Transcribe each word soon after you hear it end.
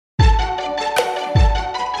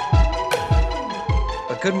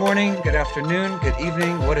Good morning, good afternoon, good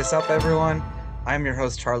evening. What is up, everyone? I'm your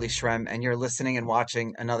host, Charlie Shrem, and you're listening and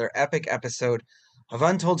watching another epic episode of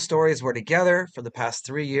Untold Stories, where together for the past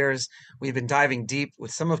 3 years, we've been diving deep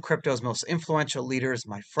with some of crypto's most influential leaders,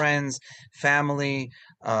 my friends, family,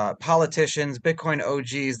 politicians, Bitcoin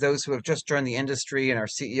OGs, those who have just joined the industry and are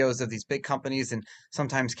CEOs of these big companies and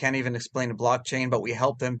sometimes can't even explain a blockchain, but we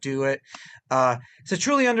help them do it. To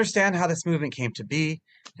truly understand how this movement came to be,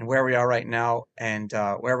 and where we are right now and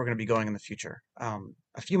where we're going to be going in the future.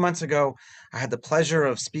 A few months ago, I had the pleasure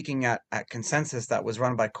of speaking at Consensus that was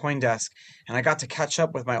run by Coindesk, and I got to catch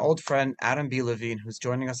up with my old friend Adam B. Levine, who's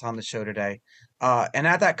joining us on the show today. And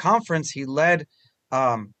at that conference, he led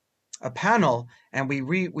um, a panel, and we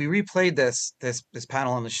replayed this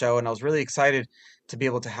panel on the show, and I was really excited to be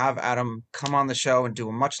able to have Adam come on the show and do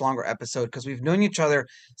a much longer episode because we've known each other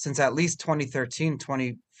since at least 2013,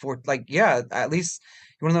 24, like, yeah, at least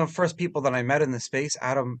you're one of the first people that I met in the space.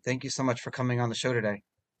 Adam, thank you so much for coming on the show today.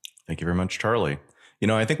 Thank you very much, Charlie.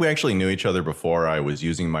 I think we actually knew each other before I was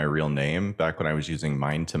using my real name back when I was using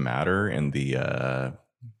Mind to Matter in the oh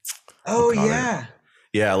Oh god, yeah.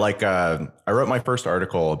 yeah, like I wrote my first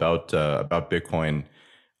article about Bitcoin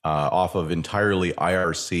off of entirely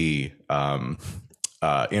IRC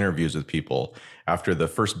interviews with people after the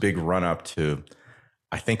first big run up to,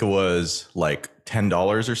 I think it was like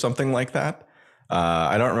 $10 or something like that.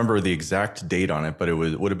 I don't remember the exact date on it, but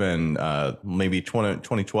would have been maybe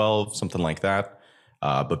 2012, something like that.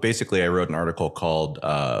 But basically, I wrote an article called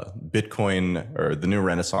Bitcoin, or the New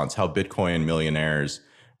Renaissance, How Bitcoin Millionaires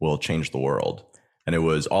Will Change the World. And it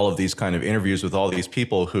was all of these kind of interviews with all these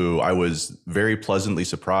people who I was very pleasantly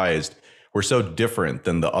surprised were so different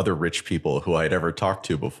than the other rich people who I'd ever talked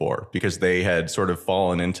to before, because they had sort of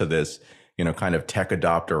fallen into this, kind of tech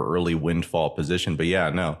adopter, early windfall position. But yeah,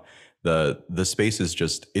 no, the space is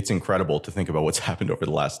just, it's incredible to think about what's happened over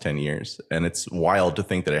the last 10 years. And it's wild to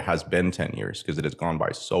think that it has been 10 years because it has gone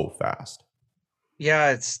by so fast.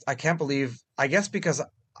 Yeah, I can't believe, I guess because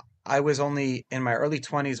I was only in my early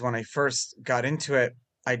 20s when I first got into it.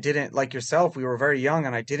 I didn't, like yourself, we were very young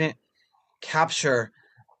and I didn't capture,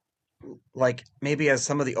 like maybe as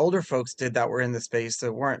some of the older folks did that were in the space.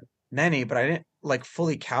 There weren't many, but I didn't like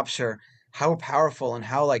fully capture how powerful and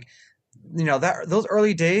how, like, that those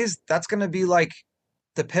early days, that's going to be like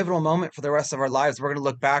the pivotal moment for the rest of our lives. We're going to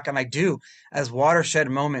look back, and I do, as watershed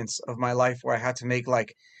moments of my life where I had to make,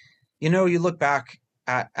 like, you look back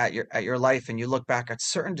at your life and you look back at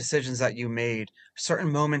certain decisions that you made, certain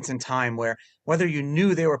moments in time where whether you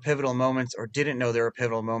knew they were pivotal moments or didn't know they were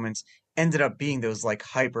pivotal moments, ended up being those like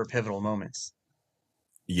hyper pivotal moments.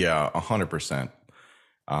 Yeah, 100%.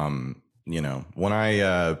 When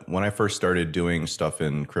I first started doing stuff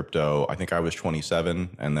in crypto, I think I was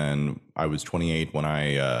 27, and then I was 28 when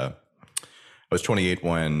I was 28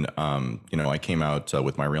 when I came out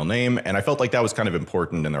with my real name, and I felt like that was kind of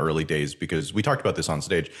important in the early days because we talked about this on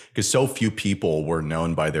stage, because so few people were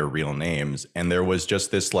known by their real names, and there was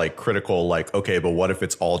just this like critical, like, okay, but what if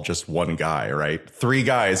it's all just one guy, right? Three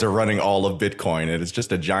guys are running all of Bitcoin, and it's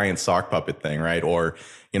just a giant sock puppet thing, right? Or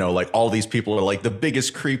like all these people are like the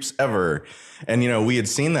biggest creeps ever. And we had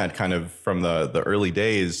seen that kind of from the early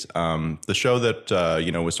days. The show that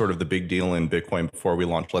was sort of the big deal in Bitcoin before we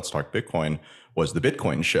launched Let's Talk Bitcoin was the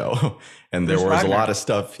Bitcoin show. And there Bruce was a Wagner. lot of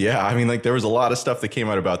stuff. Yeah, I mean, like there was a lot of stuff that came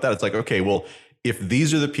out about that. It's like, okay, well, if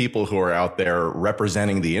these are the people who are out there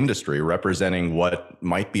representing the industry, representing what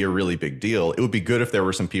might be a really big deal, it would be good if there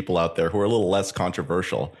were some people out there who are a little less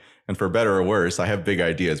controversial. And for better or worse, I have big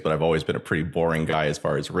ideas, but I've always been a pretty boring guy as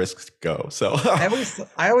far as risks go. So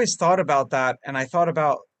I always thought about that, and I thought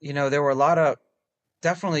about, there were a lot of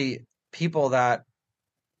definitely people that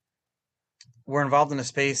were involved in a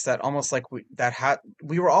space that almost like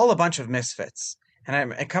we were all a bunch of misfits.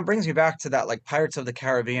 And brings me back to that, like, Pirates of the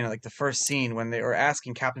Caribbean, like the first scene when they were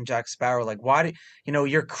asking Captain Jack Sparrow, like, why do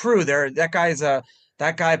your crew there, that guy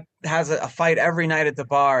has a fight every night at the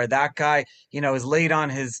bar, that guy, is late on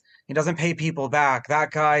his, he doesn't pay people back,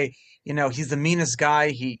 that guy, he's the meanest guy,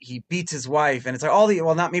 he beats his wife, and it's like all the,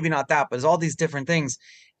 well, not, maybe not that, but it's all these different things.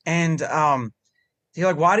 And you're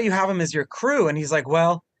like, why do you have him as your crew? And he's like,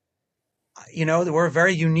 well, we're a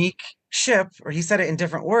very unique ship, or he said it in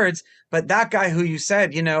different words, but that guy who you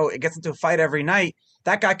said, it gets into a fight every night,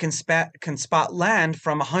 that guy can spot land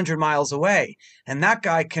from 100 miles away, and that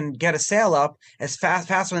guy can get a sail up as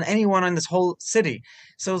faster than anyone in this whole city.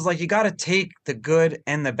 So it's like you got to take the good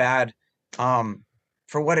and the bad, um,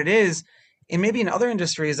 for what it is. And maybe in other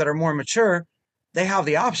industries that are more mature, they have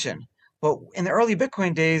the option, but in the early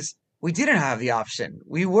Bitcoin days, we didn't have the option.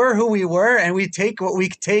 We were who we were, and we take what we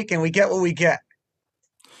take, and we get what we get.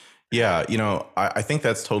 Yeah, I think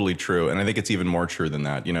that's totally true. And I think it's even more true than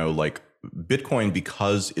that. Like Bitcoin,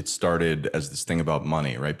 because it started as this thing about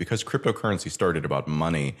money, right? Because cryptocurrency started about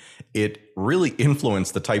money, it really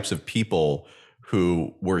influenced the types of people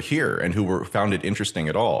who were here and who were found it interesting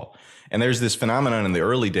at all. And there's this phenomenon in the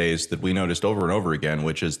early days that we noticed over and over again,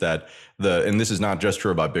 which is that and this is not just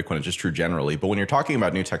true about Bitcoin, it's just true generally. But when you're talking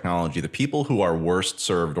about new technology, the people who are worst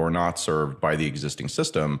served or not served by the existing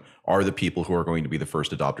system are the people who are going to be the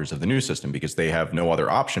first adopters of the new system because they have no other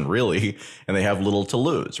option really, and they have little to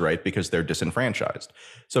lose, right? Because they're disenfranchised.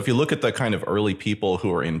 So if you look at the kind of early people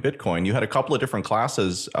who are in Bitcoin, you had a couple of different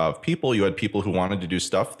classes of people. You had people who wanted to do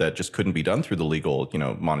stuff that just couldn't be done through the legal,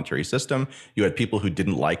 monetary system. You had people who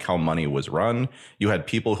didn't like how money was run. You had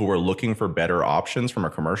people who were looking for better options from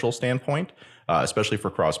a commercial standpoint. Especially for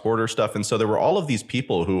cross-border stuff. And so there were all of these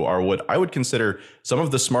people who are what I would consider some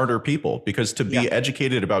of the smarter people, because to Yeah. be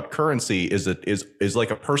educated about currency is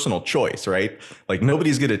like a personal choice, right? Like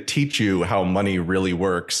nobody's going to teach you how money really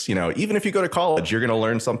works. Even if you go to college, you're going to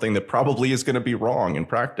learn something that probably is going to be wrong in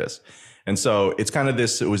practice. And so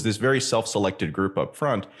it was this very self-selected group up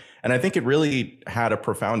front. And I think it really had a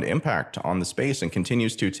profound impact on the space and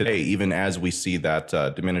continues to today, even as we see that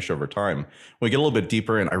diminish over time. When we get a little bit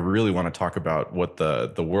deeper in, I really want to talk about what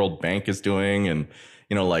the World Bank is doing. And,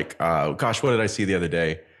 gosh, what did I see the other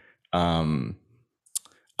day? And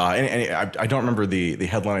I don't remember the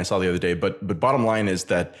headline I saw the other day, but bottom line is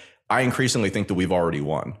that I increasingly think that we've already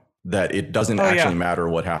won, that it doesn't Oh actually yeah. matter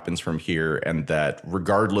what happens from here, and that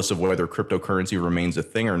regardless of whether cryptocurrency remains a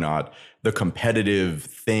thing or not, the competitive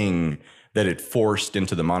thing that it forced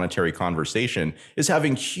into the monetary conversation is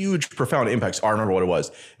having huge, profound impacts. I remember what it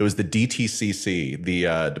was. It was the DTCC,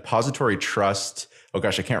 the Depository Trust. Oh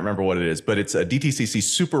gosh, I can't remember what it is, but it's a DTCC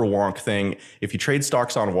super wonk thing. If you trade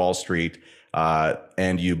stocks on Wall Street,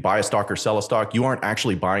 and you buy a stock or sell a stock, you aren't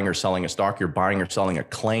actually buying or selling a stock. You're buying or selling a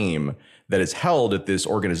claim that is held at this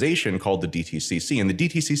organization called the DTCC. And the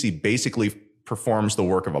DTCC basically performs the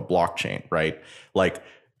work of a blockchain, right? Like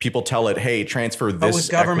people tell it, hey, transfer But with this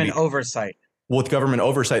government equity oversight. with government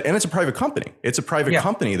oversight. And it's a private company. It's a private Yeah.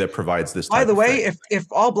 company that provides this By type the of thing. way, if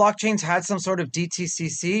all blockchains had some sort of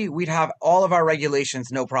DTCC, we'd have all of our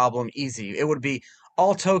regulations no problem, easy. It would be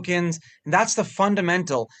all tokens, and that's the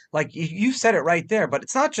fundamental. Like you said it right there, but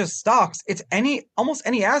it's not just stocks, it's almost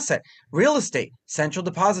any asset. Real estate, central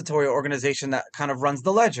depository organization that kind of runs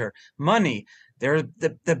the ledger, money.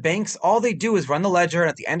 The banks, all they do is run the ledger, and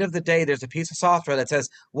at the end of the day, there's a piece of software that says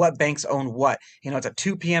what banks own what. It's at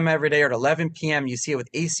 2 p.m. every day or at 11 p.m. You see it with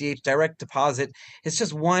ACH, direct deposit. It's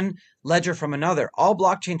just one ledger from another. All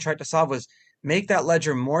blockchain tried to solve was make that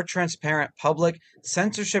ledger more transparent, public,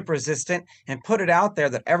 censorship resistant, and put it out there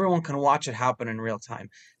that everyone can watch it happen in real time.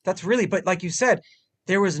 That's really, but like you said,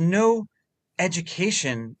 there was no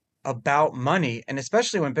education about money, and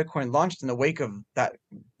especially when Bitcoin launched in the wake of that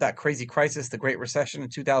crazy crisis, the Great Recession in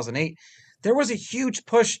 2008, there was a huge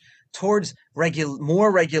push towards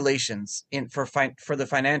more regulations for the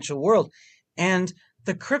financial world. And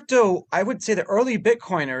the crypto, I would say the early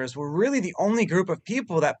Bitcoiners were really the only group of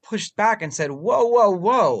people that pushed back and said, whoa, whoa,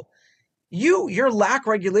 whoa. Your lack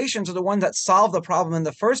regulations are the ones that solve the problem in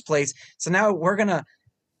the first place. So now we're gonna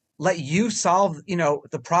let you solve,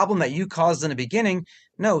 the problem that you caused in the beginning.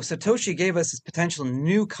 No, Satoshi gave us this potential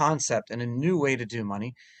new concept and a new way to do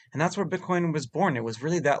money. And that's where Bitcoin was born. It was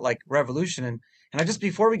really that like revolution. And I just,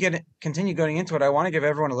 before we continue going into it, I want to give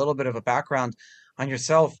everyone a little bit of a background on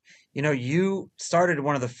yourself. You started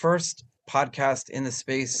one of the first podcasts in the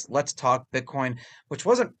space, Let's Talk Bitcoin, which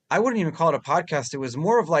wasn't, I wouldn't even call it a podcast. It was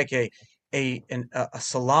more of like a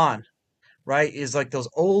salon, right? Is like those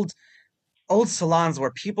old salons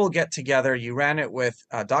where people get together. You ran it with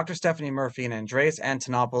Dr. Stephanie Murphy and Andreas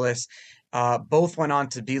Antonopoulos. Both went on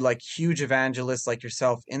to be like huge evangelists like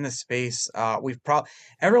yourself in the space.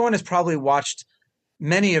 Everyone has probably watched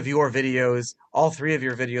many of your videos, all three of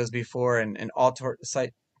your videos before, and all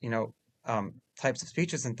site, you know, types of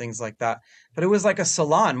speeches and things like that. But it was like a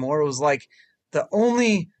salon more. It was like the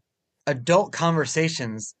only adult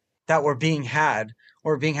conversations that were being had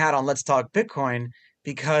on Let's Talk Bitcoin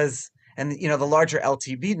because and the larger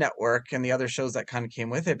LTB network and the other shows that kind of came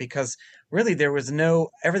with it, because really there was no,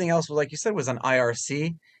 everything else was, like you said, was on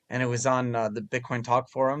IRC, and it was on the Bitcoin Talk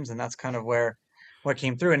forums, and that's kind of where what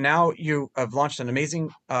came through. And now you have launched an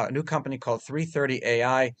amazing new company called 330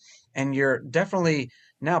 AI, and you're definitely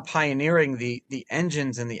now pioneering the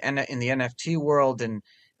engines in in the NFT world,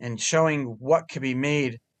 and showing what could be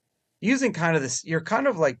made using kind of this. You're kind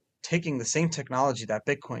of like taking the same technology that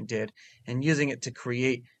Bitcoin did and using it to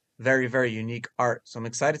create very, very unique art. So I'm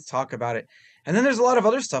excited to talk about it. And then there's a lot of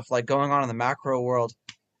other stuff like going on in the macro world.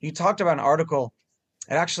 You talked about an article.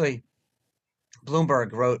 It actually,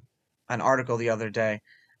 Bloomberg wrote an article the other day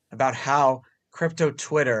about how crypto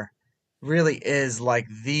Twitter really is like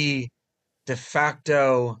the de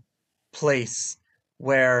facto place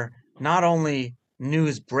where not only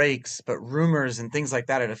news breaks, but rumors and things like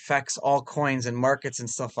that. It affects all coins and markets and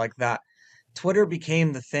stuff like that. Twitter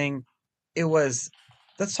became the thing. It was,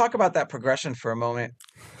 let's talk about that progression for a moment.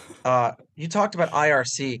 You talked about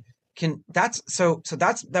IRC. Can that's so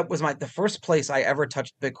that was my the first place I ever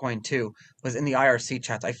touched Bitcoin too was in the IRC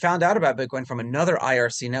chats. I found out about Bitcoin from another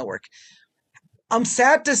IRC network. I'm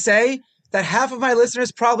sad to say that half of my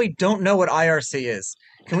listeners probably don't know what IRC is.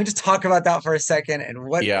 Can we just talk about that for a second and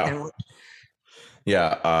what Yeah. and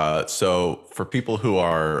Yeah. So for people who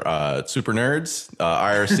are super nerds,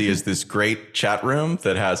 IRC is this great chat room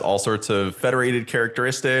that has all sorts of federated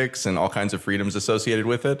characteristics and all kinds of freedoms associated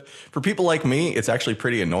with it. For people like me, it's actually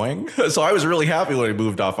pretty annoying. So I was really happy when I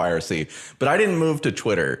moved off IRC, but I didn't move to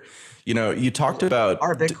Twitter. You know, you talked about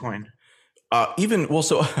our Bitcoin? even well,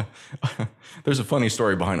 so there's a funny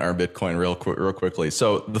story behind our Bitcoin real quickly.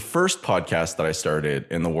 So the first podcast that I started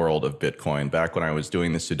in the world of Bitcoin back when I was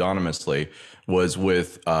doing this pseudonymously was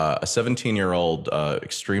with a 17-year-old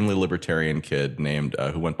extremely libertarian kid named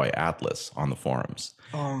who went by Atlas on the forums,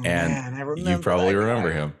 Oh and man, I you remember probably that remember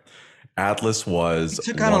guy. him. Atlas He was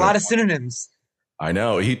took on a one lot of of synonyms. I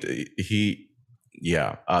know he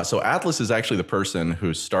yeah. So Atlas is actually the person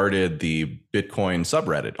who started the Bitcoin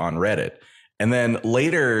subreddit on Reddit, and then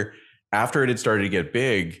later, after it had started to get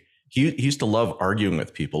big, he used to love arguing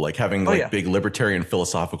with people, like having Oh like yeah. big libertarian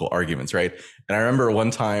philosophical arguments, right? And I remember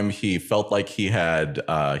one time he felt like he had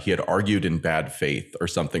argued in bad faith or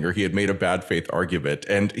something, or he had made a bad faith argument,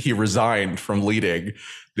 and he resigned from leading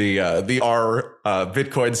the R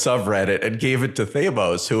Bitcoin subreddit and gave it to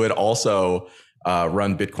Thamos, who had also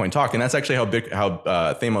run Bitcoin Talk, and that's actually how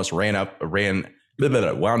Thamos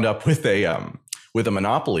wound up with a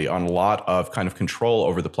monopoly on a lot of kind of control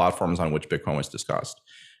over the platforms on which Bitcoin was discussed.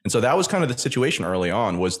 And so that was kind of the situation early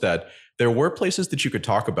on, was that there were places that you could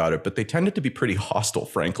talk about it, but they tended to be pretty hostile,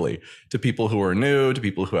 frankly, to people who were new, to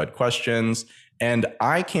people who had questions. And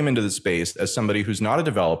I came into the space as somebody who's not a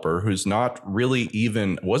developer, who's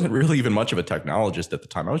wasn't really even much of a technologist at the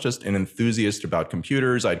time. I was just an enthusiast about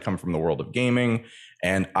computers. I'd come from the world of gaming,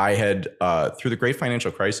 and I had, through the great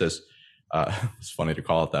financial crisis, it's funny to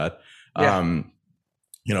call it that. Yeah.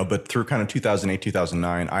 But through kind of 2008,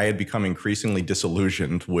 2009, I had become increasingly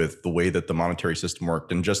disillusioned with the way that the monetary system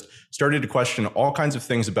worked, and just started to question all kinds of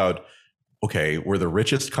things about, okay, we're the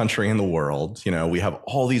richest country in the world. You know, we have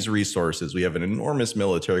all these resources. We have an enormous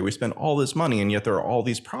military. We spend all this money, and yet there are all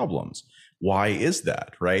these problems. Why is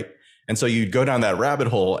that, right? And so you go down that rabbit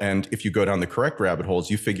hole, and if you go down the correct rabbit holes,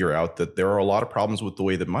 you figure out that there are a lot of problems with the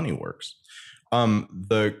way that money works.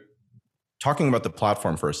 Talking about the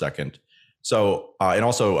platform for a second. So, and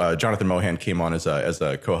also Jonathan Mohan came on as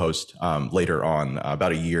a co-host later on,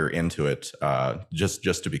 about a year into it,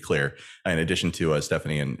 just to be clear, in addition to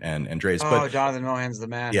Stephanie and Andres. Oh, But Jonathan Mohan's the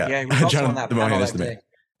man. yeah, Yeah, he was also on that Jonathan panel Mohan is that the man. day.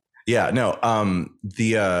 Yeah, no.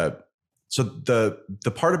 So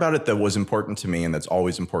the part about it that was important to me, and that's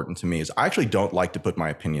always important to me, is I actually don't like to put my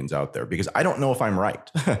opinions out there because I don't know if I'm right,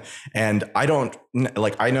 and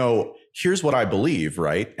I know here's what I believe,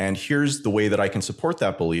 right, and here's the way that I can support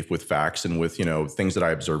that belief with facts and with things that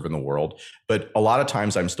I observe in the world. But a lot of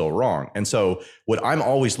times I'm still wrong, and so what I'm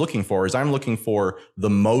always looking for is I'm looking for the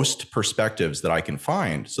most perspectives that I can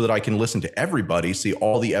find, so that I can listen to everybody, see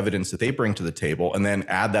all the evidence that they bring to the table, and then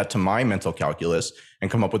add that to my mental calculus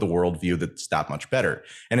and come up with a worldview that's that much better.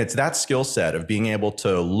 And it's that skill set of being able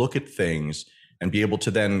to look at things and be able to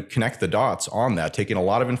then connect the dots on that, take in a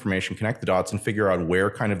lot of information, connect the dots, and figure out where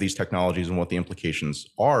kind of these technologies and what the implications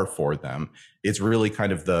are for them. It's really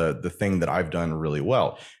kind of the thing that I've done really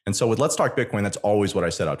well. And so with Let's Talk Bitcoin, that's always what I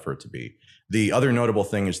set out for it to be. The other notable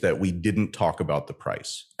thing is that we didn't talk about the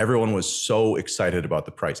price. Everyone was so excited about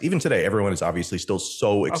the price. Even today, everyone is obviously still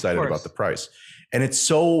so excited about the price. And it's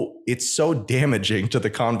so damaging to the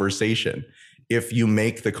conversation if you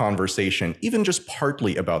make the conversation even just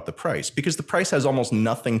partly about the price, because the price has almost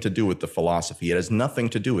nothing to do with the philosophy. It has nothing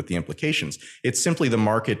to do with the implications. It's simply the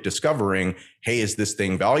market discovering, hey, is this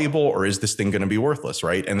thing valuable or is this thing going to be worthless,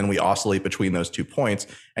 right? And then we oscillate between those 2 points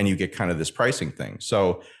and you get kind of this pricing thing.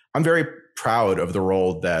 So I'm very proud of the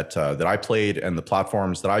role that I played and the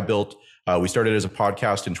platforms that I built. We started as a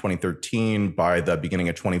podcast in 2013. By the beginning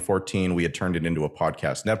of 2014, we had turned it into a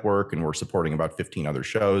podcast network, and we're supporting about 15 other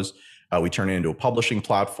shows. We turned it into a publishing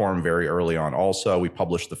platform very early on also. We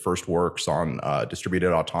published the first works on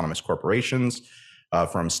distributed autonomous corporations.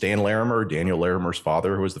 from Stan Larimer, Daniel Larimer's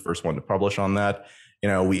father, who was the first one to publish on that.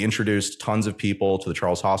 We introduced tons of people to the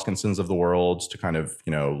Charles Hoskinsons of the world to kind of,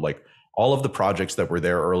 like all of the projects that were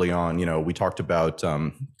there early on. We talked about,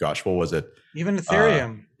 gosh, what was it? Even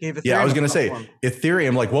Ethereum gave Yeah, I Ethereum was a going to say platform.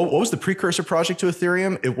 Ethereum. Like, what was the precursor project to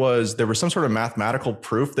Ethereum? There was some sort of mathematical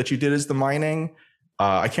proof that you did as the mining.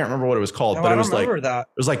 I can't remember what it was called, No, but I it don't was remember that.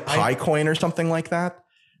 PiCoin or something like that,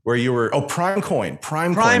 where you were PrimeCoin.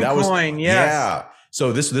 That was, Coin, yes. yeah.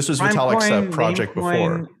 So this was Prime Vitalik's Coin, Meme project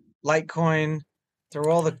Coin, before. Litecoin. They were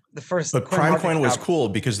all the first But coin market PrimeCoin was cap. cool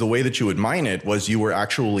because the way that you would mine it was you were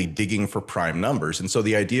actually digging for prime numbers. And so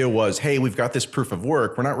the idea was, hey, we've got this proof of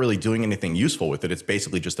work. We're not really doing anything useful with it. It's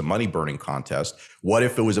basically just a money burning contest. What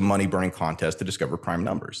if it was a money burning contest to discover prime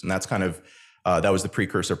numbers? And that's kind of that was the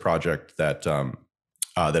precursor project that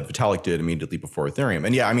that Vitalik did immediately before Ethereum.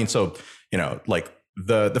 And yeah, I mean, so like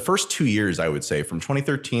the first 2 years, I would say from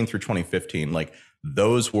 2013 through 2015, like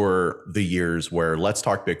those were the years where Let's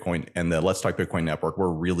Talk Bitcoin and the Let's Talk Bitcoin network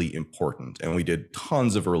were really important. And we did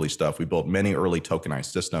tons of early stuff. We built many early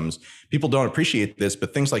tokenized systems. People don't appreciate this,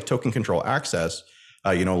 but things like token control access,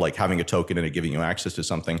 like having a token and it giving you access to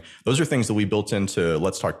something, those are things that we built into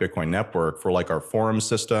Let's Talk Bitcoin network for like our forum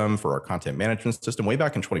system, for our content management system way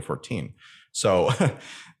back in 2014. So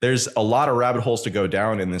there's a lot of rabbit holes to go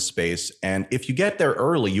down in this space. And if you get there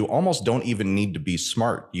early, you almost don't even need to be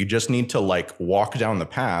smart. You just need to like walk down the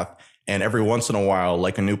path. And every once in a while,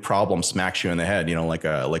 like a new problem smacks you in the head, like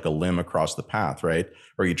a limb across the path, right?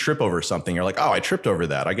 Or you trip over something. You're like, oh, I tripped over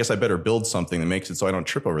that. I guess I better build something that makes it so I don't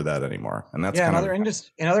trip over that anymore. And that's Yeah, kind of in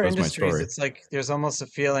other that's my industries, story. it's like there's almost a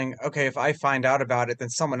feeling, okay, if I find out about it, then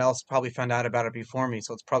someone else probably found out about it before me,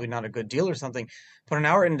 so it's probably not a good deal or something. But in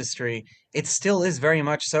our industry, it still is very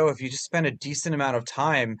much so. If you just spend a decent amount of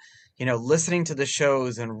time, listening to the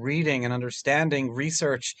shows and reading and understanding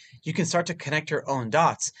research, you can start to connect your own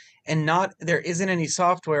dots. And not there isn't any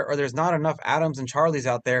software or there's not enough Adams and Charlies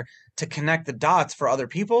out there to connect the dots for other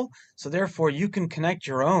people. So therefore, you can connect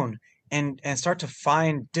your own and start to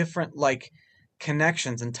find different like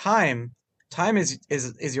connections. And time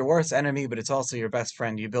is your worst enemy, but it's also your best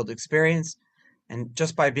friend. You build experience, and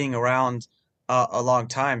just by being around a long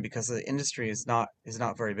time, because the industry is not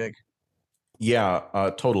very big.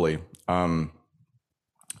 Yeah, totally. Um,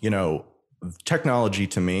 you know, Technology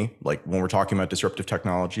to me, like when we're talking about disruptive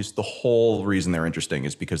technologies, the whole reason they're interesting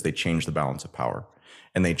is because they change the balance of power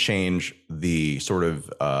and they change the sort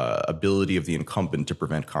of ability of the incumbent to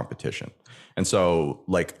prevent competition. And so,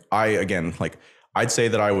 I'd say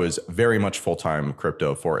that I was very much full time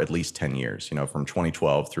crypto for at least 10 years, from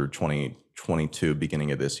 2012 through 2022,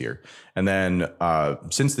 beginning of this year. And then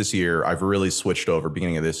since this year, I've really switched over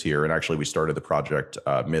beginning of this year. And actually, we started the project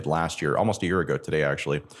mid last year, almost a year ago today,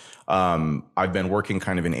 actually. I've been working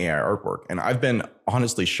kind of in AI artwork, and I've been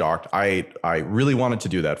honestly shocked. I really wanted to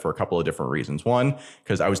do that for a couple of different reasons. One,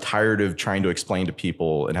 because I was tired of trying to explain to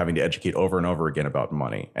people and having to educate over and over again about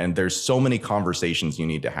money. And there's so many conversations you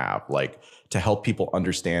need to have, like to help people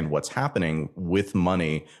understand what's happening with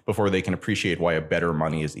money before they can appreciate why a better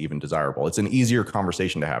money is even desirable. It's an easier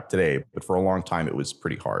conversation to have today, but for a long time it was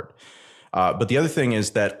pretty hard. But the other thing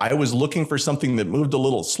is that I was looking for something that moved a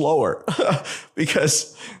little slower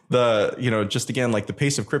because just again, like the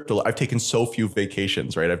pace of crypto, I've taken so few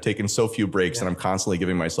vacations, right? I've taken so few breaks Yeah. and I'm constantly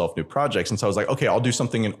giving myself new projects. And so I was like, okay, I'll do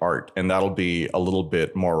something in art and that'll be a little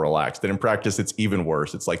bit more relaxed. And in practice, it's even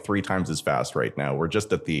worse. It's like 3 times as fast right now. We're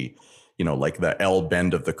just at like the L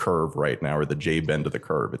bend of the curve right now, or the J bend of the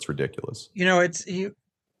curve. It's ridiculous. It's you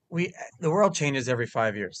we the world changes every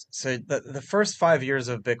 5 years. So the first 5 years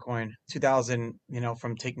of Bitcoin, 2000,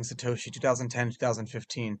 from taking Satoshi, 2010,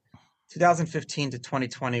 2015, 2015 to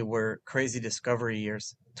 2020 were crazy discovery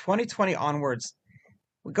years. 2020 onwards,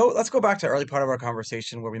 let's go back to the early part of our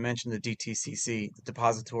conversation where we mentioned the DTCC, the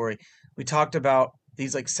depository. We talked about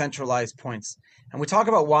these like centralized points, and we talk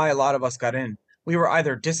about why a lot of us got in. We were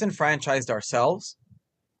either disenfranchised ourselves.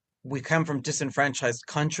 We come from disenfranchised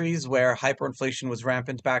countries where hyperinflation was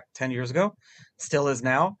rampant back 10 years ago, still is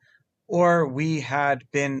now, or we had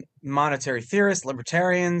been monetary theorists,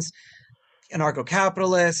 libertarians,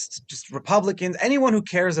 anarcho-capitalists, just Republicans, anyone who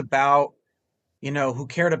cared about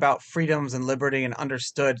freedoms and liberty and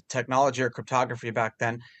understood technology or cryptography back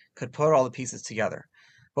then could put all the pieces together.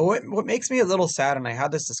 But what makes me a little sad, and I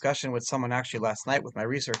had this discussion with someone actually last night with my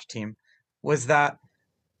research team, was that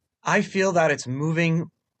I feel that it's moving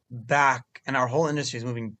back, and our whole industry is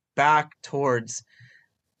moving back towards,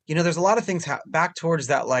 there's a lot of things back towards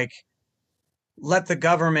that, like let the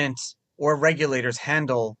government or regulators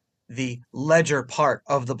handle the ledger part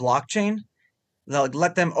of the blockchain.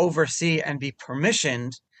 Let them oversee and be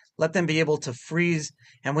permissioned. let them be able to freeze,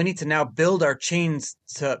 and we need to now build our chains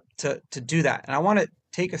to do that. And I want to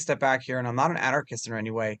take a step back here, and I'm not an anarchist in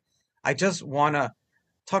any way. I just want to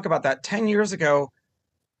talk about that. 10 years ago,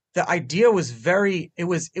 the idea was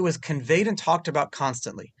it was conveyed and talked about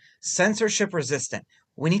constantly. Censorship resistant.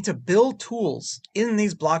 We need to build tools in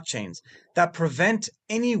these blockchains that prevent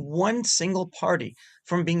any one single party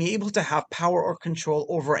from being able to have power or control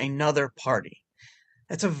over another party.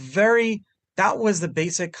 That's a very that was the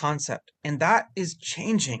basic concept, and that is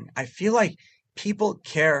changing. I feel like people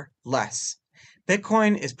care less.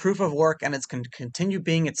 Bitcoin is proof of work and it's going to continue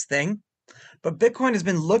being its thing, but Bitcoin has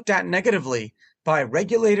been looked at negatively by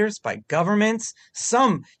regulators, by governments.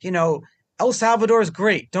 Some, El Salvador is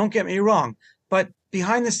great, don't get me wrong, but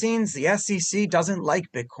behind the scenes, the SEC doesn't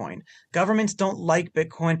like Bitcoin. Governments don't like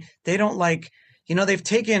Bitcoin. They don't like, they've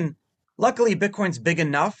taken, luckily, Bitcoin's big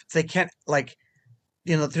enough. They can't,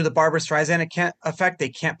 through the Barbra Streisand, they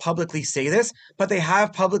can't publicly say this, but they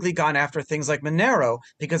have publicly gone after things like Monero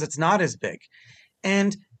because it's not as big.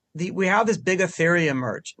 And we have this big Ethereum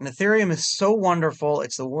merge, and Ethereum is so wonderful.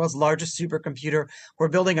 It's the world's largest supercomputer. We're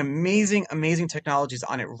building amazing, amazing technologies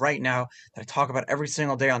on it right now that I talk about every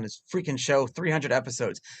single day on this freaking show, 300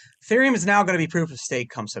 episodes. Ethereum is now going to be proof of stake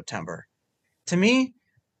come September. To me,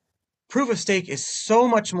 proof of stake is so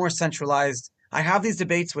much more centralized. I have these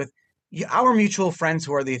debates with our mutual friends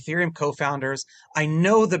who are the Ethereum co-founders. I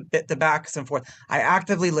know the backs and forth. I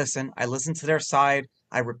actively listen. I listen to their side.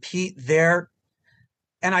 I repeat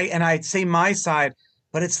and I'd say my side,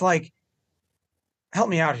 but it's like, help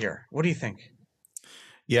me out here. What do you think?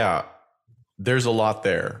 Yeah, there's a lot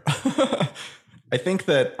there. I think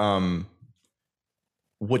that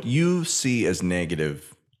what you see as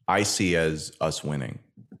negative, I see as us winning.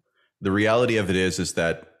 The reality of it is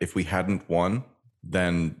that if we hadn't won,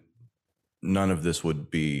 then none of this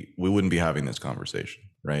we wouldn't be having this conversation,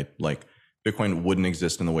 right? Like Bitcoin wouldn't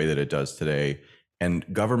exist in the way that it does today. And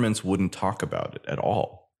governments wouldn't talk about it at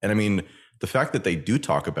all. And I mean, the fact that they do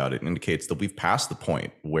talk about it indicates that we've passed the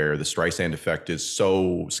point where the Streisand effect is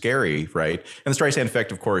so scary, right? And the Streisand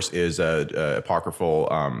effect, of course, is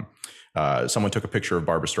apocryphal. Someone took a picture of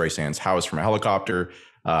Barbra Streisand's house from a helicopter.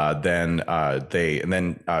 Then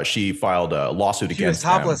she filed a lawsuit against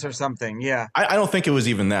them. She was topless or something. Yeah. I don't think it was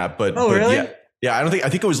even that, but really? Yeah. Yeah, I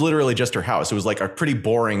think it was literally just her house. It was like a pretty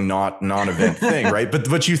boring, non-event thing, right?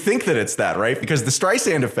 But you think that it's that, right? Because the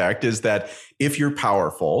Streisand effect is that if you're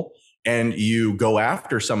powerful and you go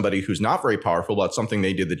after somebody who's not very powerful about something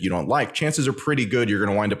they did that you don't like, chances are pretty good you're going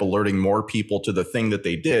to wind up alerting more people to the thing that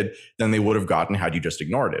they did than they would have gotten had you just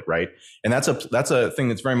ignored it, right? And that's a thing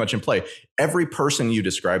that's very much in play. Every person you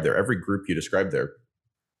describe there, every group you describe there,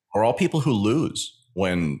 are all people who lose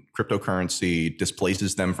when cryptocurrency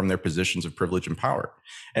displaces them from their positions of privilege and power.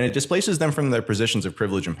 And it displaces them from their positions of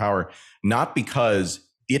privilege and power, not because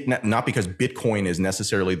Bitcoin is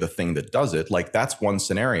necessarily the thing that does it. Like that's one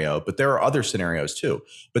scenario, but there are other scenarios too.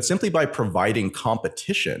 But simply by providing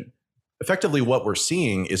competition, effectively what we're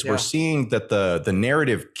seeing is we're seeing that the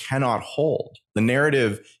narrative cannot hold. The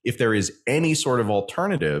narrative, if there is any sort of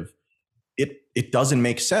alternative, it doesn't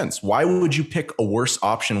make sense. Why would you pick a worse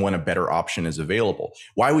option when a better option is available?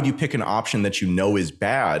 Why would you pick an option that you know is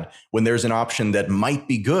bad when there's an option that might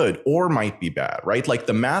be good or might be bad, right? Like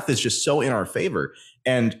the math is just so in our favor.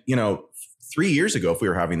 And, 3 years ago, if we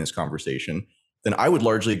were having this conversation, then I would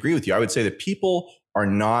largely agree with you. I would say that people are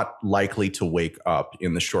not likely to wake up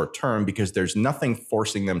in the short term because there's nothing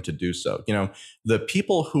forcing them to do so. The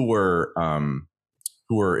people who were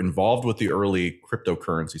involved with the early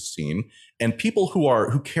cryptocurrency scene and people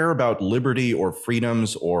who care about liberty or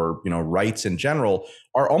freedoms or rights in general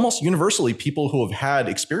are almost universally people who have had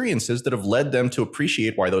experiences that have led them to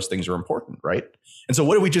appreciate why those things are important, right? And so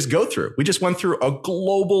what did we just go through? We just went through a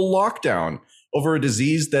global lockdown over a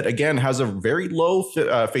disease that, again, has a very low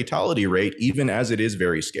fatality rate, even as it is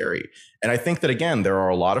very scary. And I think that, again, there are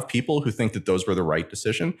a lot of people who think that those were the right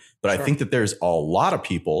decision, but I think that there's a lot of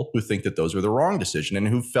people who think that those were the wrong decision and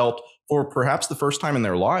who felt for perhaps the first time in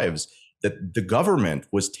their lives that the government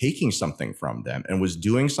was taking something from them and was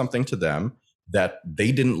doing something to them that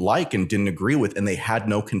they didn't like and didn't agree with, and they had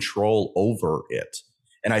no control over it.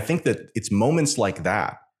 And I think that it's moments like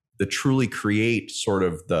that truly create sort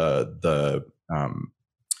of the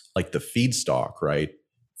feedstock, right,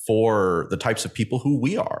 for the types of people who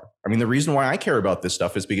we are. I mean, the reason why I care about this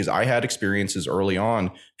stuff is because I had experiences early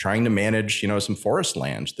on trying to manage, some forest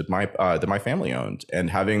land that my family owned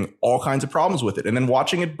and having all kinds of problems with it, and then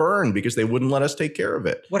watching it burn because they wouldn't let us take care of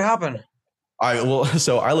it. What happened?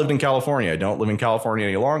 So I lived in California. I don't live in California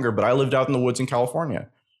any longer, but I lived out in the woods in California.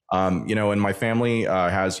 And my family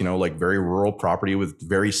has, like very rural property with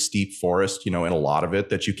very steep forest, and a lot of it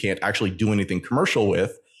that you can't actually do anything commercial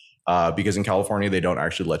with because in California, they don't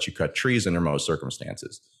actually let you cut trees under most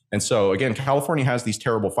circumstances. And so again, California has these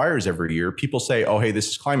terrible fires every year. People say, oh, hey, this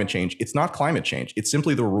is climate change. It's not climate change. It's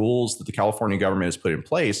simply the rules that the California government has put in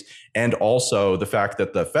place. And also the fact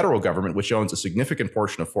that the federal government, which owns a significant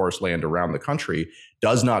portion of forest land around the country,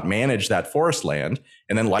 does not manage that forest land.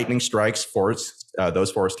 And then lightning strikes,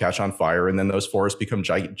 those forests catch on fire. And then those forests become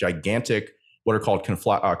gigantic, what are called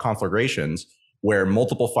conflagrations, where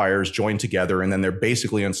multiple fires join together and then they're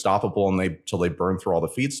basically unstoppable until they burn through all the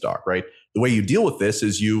feedstock, right? The way you deal with this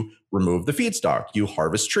is you remove the feedstock, you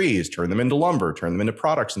harvest trees, turn them into lumber, turn them into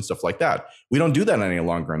products and stuff like that. We don't do that any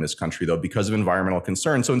longer in this country, though, because of environmental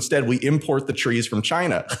concerns. So instead, we import the trees from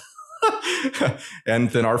China. And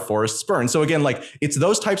then our forests burn. So again, like it's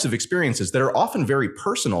those types of experiences that are often very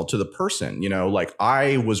personal to the person, like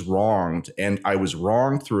I was wronged and I was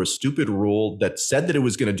wronged through a stupid rule that said that it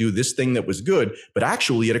was going to do this thing that was good, but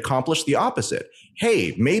actually it accomplished the opposite.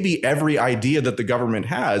 Hey, maybe every idea that the government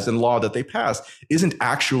has and law that they pass isn't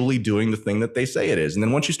actually doing the thing that they say it is. And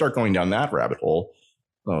then once you start going down that rabbit hole,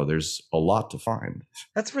 there's a lot to find.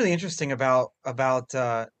 That's really interesting about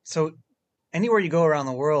so anywhere you go around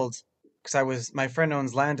the world, because my friend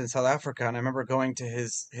owns land in South Africa, and I remember going to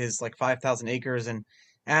his like 5,000 acres and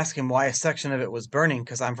ask him why a section of it was burning,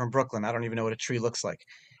 because I'm from Brooklyn. I don't even know what a tree looks like.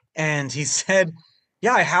 And he said,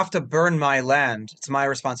 yeah, I have to burn my land. It's my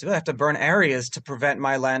responsibility. I have to burn areas to prevent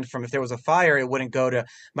my land from, if there was a fire, it wouldn't go to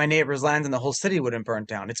my neighbor's land and the whole city wouldn't burn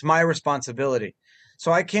down. It's my responsibility.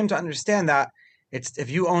 So I came to understand that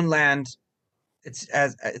if you own land,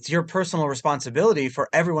 it's your personal responsibility for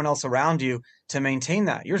everyone else around you to maintain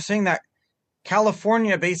that. You're saying that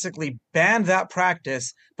California basically banned that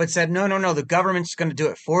practice, but said, no, the government's going to do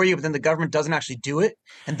it for you, but then the government doesn't actually do it.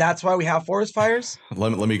 And that's why we have forest fires?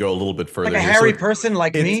 Let me go a little bit further. Like a hairy person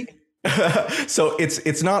like me? So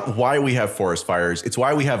it's not why we have forest fires. It's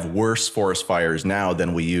why we have worse forest fires now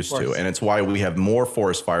than we used to. And it's why we have more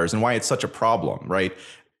forest fires and why it's such a problem, right?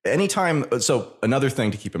 So another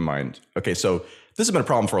thing to keep in mind. Okay, so this has been a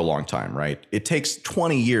problem for a long time, right? It takes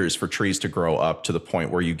 20 years for trees to grow up to the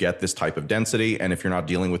point where you get this type of density. And if you're not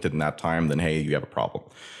dealing with it in that time, then, hey, you have a problem.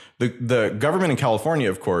 The government in California,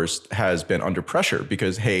 of course, has been under pressure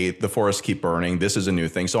because, hey, the forests keep burning. This is a new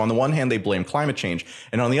thing. So on the one hand, they blame climate change.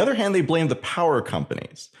 And on the other hand, they blame the power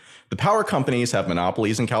companies. The power companies have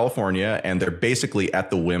monopolies in California, and they're basically at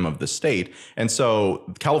the whim of the state. And so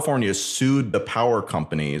California sued the power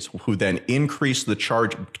companies, who then increased the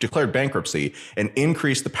charge, declared bankruptcy, and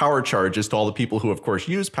increased the power charges to all the people who, of course,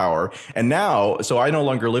 use power. And now, so I no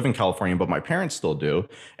longer live in California, but my parents still do.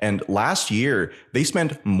 And last year, they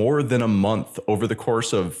spent more than a month over the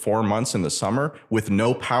course of 4 months in the summer with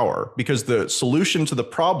no power, because the solution to the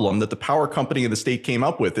problem that the power company and the state came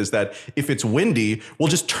up with is that if it's windy, we'll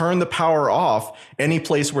just turn the power off any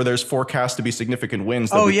place where there's forecast to be significant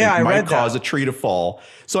winds that might cause a tree to fall.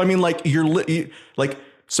 So I mean, like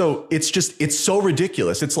so it's so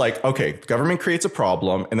ridiculous. It's like, okay, the government creates a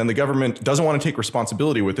problem, and then the government doesn't want to take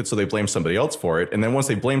responsibility with it, so they blame somebody else for it. And then once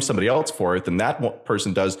they blame somebody else for it, then that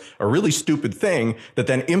person does a really stupid thing that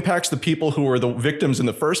then impacts the people who are the victims in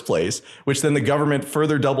the first place, which then the government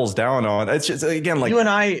further doubles down on. It's just, again, like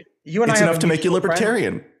it's enough to make you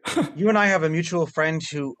libertarian. You and I have a mutual friend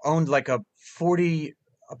who owned like a 40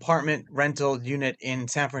 apartment rental unit in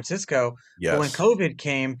San Francisco. Yes. But when COVID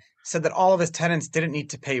came, said that all of his tenants didn't need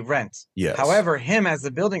to pay rent. Yes. However, him as the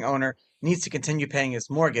building owner needs to continue paying his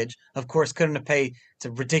mortgage. Of course, couldn't pay a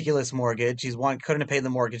ridiculous mortgage. Couldn't pay the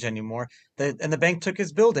mortgage anymore. And the bank took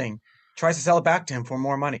his building, tries to sell it back to him for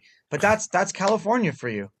more money. But that's California for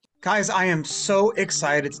you. Guys, I am so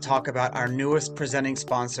excited to talk about our newest presenting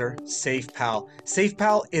sponsor, SafePal.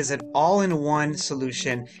 SafePal is an all-in-one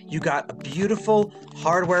solution. You got a beautiful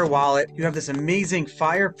hardware wallet. You have this amazing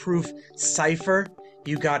fireproof cipher.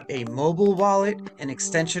 You got a mobile wallet, an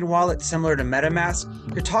extension wallet similar to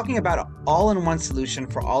MetaMask. You're talking about an all-in-one solution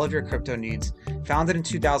for all of your crypto needs. Founded in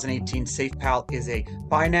 2018, SafePal is a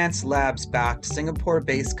Binance Labs-backed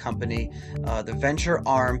Singapore-based company, the venture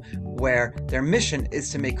arm, where their mission is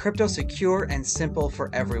to make crypto secure and simple for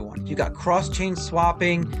everyone. You got cross-chain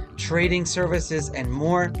swapping, trading services, and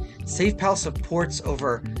more. SafePal supports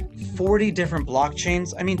over 40 different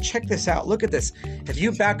blockchains. I mean, check this out. Look at this. If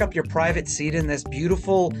you back up your private seed in this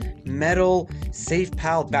beautiful metal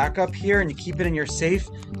SafePal backup here and you keep it in your safe,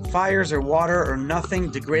 fires or water or nothing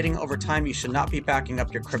degrading over time, you should not be backing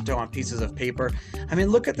up your crypto on pieces of paper. I mean,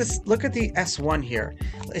 look at this. Look at the S1 here.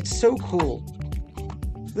 It's so cool.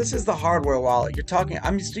 This is the hardware wallet. You're talking,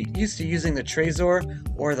 I'm used to using the Trezor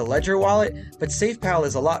or the Ledger wallet, but SafePal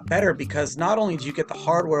is a lot better because not only do you get the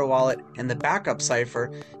hardware wallet and the backup cipher,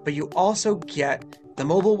 but you also get the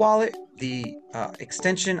mobile wallet, the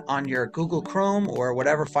extension on your Google Chrome or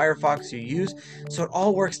whatever Firefox you use. So it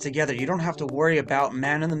all works together. You don't have to worry about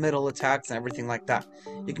man in the middle attacks and everything like that.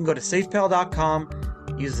 You can go to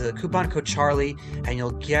safepal.com, use the coupon code Charlie, and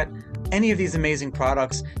you'll get any of these amazing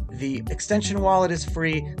products. The extension wallet is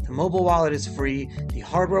free, the mobile wallet is free, the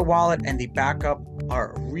hardware wallet and the backup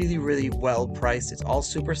are really, really well priced. It's all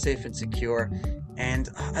super safe and secure, and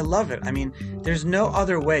I love it. I mean, there's no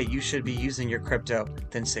other way you should be using your crypto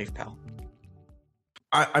than SafePal.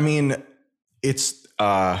 I mean, it's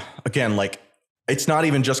again, like, it's not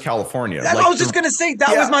even just California. I Like, was just gonna say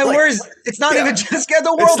that was my words. It's not yeah, even just the it's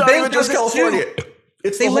World not Bank even does just this California. too.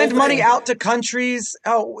 It's They the whole lend money thing. out to countries.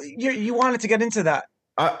 Oh, you wanted to get into that.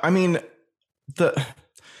 I mean, the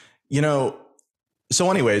you know.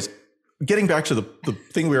 So, anyways, getting back to the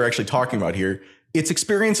thing we were actually talking about here, it's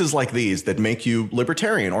experiences like these that make you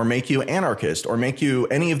libertarian or make you anarchist or make you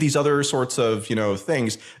any of these other sorts of,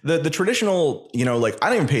 things. The traditional, like, I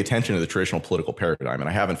don't even pay attention to the traditional political paradigm, and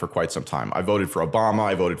I haven't for quite some time. I voted for Obama,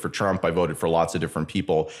 I voted for Trump, I voted for lots of different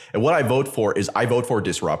people. And what I vote for is I vote for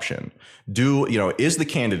disruption. Is the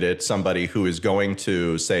candidate somebody who is going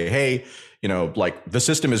to say, hey, like, the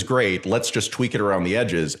system is great, let's just tweak it around the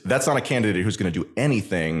edges? That's not a candidate who's going to do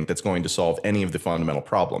anything that's going to solve any of the fundamental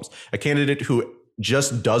problems. A candidate who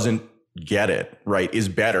just doesn't get it, right, is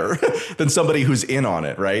better than somebody who's in on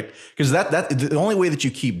it, right? Because that the only way that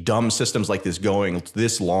you keep dumb systems like this going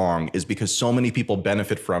this long is because so many people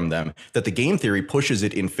benefit from them that the game theory pushes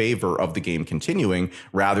it in favor of the game continuing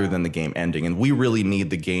rather than the game ending. And we really need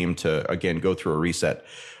the game to, again, go through a reset.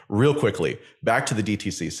 Real quickly, back to the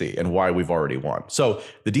DTCC and why we've already won. So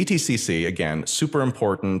the DTCC, again, super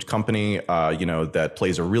important company, that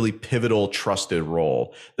plays a really pivotal, trusted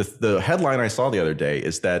role. The headline I saw the other day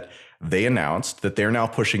is that they announced that they're now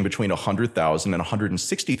pushing between 100,000 and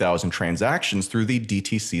 160,000 transactions through the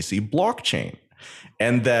DTCC blockchain.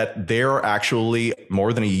 And that they're actually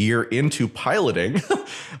more than a year into piloting,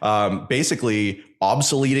 basically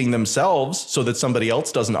obsoleting themselves so that somebody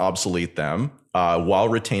else doesn't obsolete them, while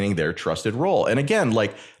retaining their trusted role. And again,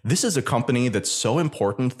 like, this is a company that's so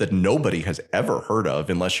important that nobody has ever heard of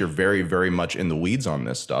unless you're very, very much in the weeds on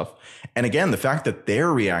this stuff. And again, the fact that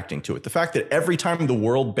they're reacting to it, the fact that every time the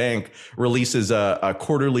World Bank releases a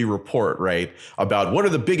quarterly report, right, about what are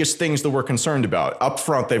the biggest things that we're concerned about, up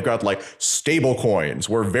front, they've got like stable coins.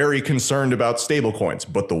 We're very concerned about stable coins,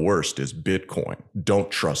 but the worst is Bitcoin. Don't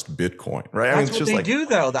trust Bitcoin, right? That's what they do,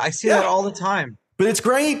 though. I see that all the time. But it's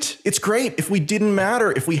great. It's great. If we didn't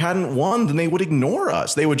matter, if we hadn't won, then they would ignore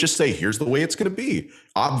us. They would just say, here's the way it's going to be.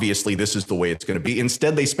 Obviously, this is the way it's going to be.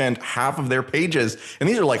 Instead, they spend half of their pages, and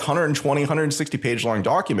these are like 120, 160 page long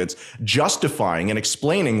documents, justifying and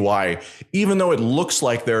explaining why, even though it looks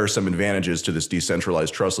like there are some advantages to this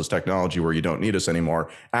decentralized trustless technology where you don't need us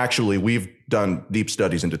anymore, actually, we've done deep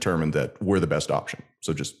studies and determined that we're the best option.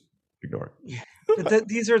 So just ignore it. Yeah. But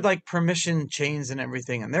these are like permission chains and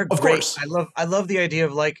everything, and they're Of great. course. I love the idea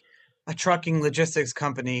of like a trucking logistics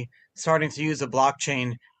company starting to use a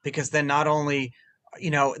blockchain, because then not only,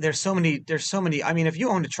 there's so many. I mean, if you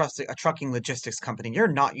own a trucking logistics company, you're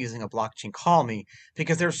not using a blockchain. Call me,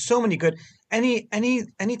 because there's so many good any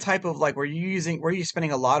type of, like, where you're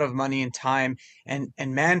spending a lot of money and time and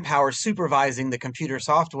manpower supervising the computer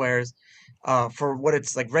softwares, for what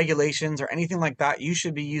it's like, regulations or anything like that. You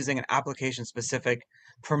should be using an application specific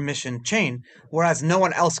permission chain, whereas no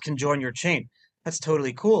one else can join your chain. That's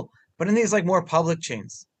totally cool. But in these like more public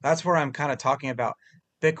chains, that's where I'm kind of talking about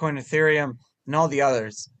Bitcoin, Ethereum, and all the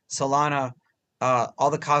others, Solana, all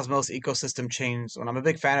the Cosmos ecosystem chains. And I'm a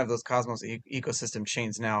big fan of those Cosmos ecosystem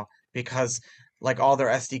chains now, because like all their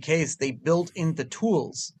SDKs, they build in the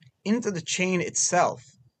tools into the chain itself,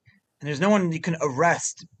 and there's no one you can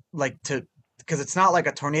arrest, because it's not like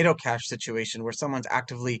a tornado cash situation where someone's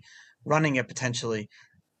actively running it potentially.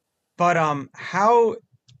 But how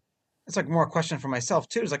it's like more a question for myself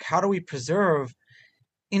too, is like, how do we preserve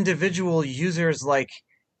individual users like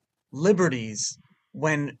liberties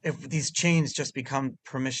when, if these chains just become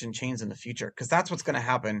permission chains in the future? Because that's what's going to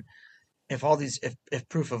happen if if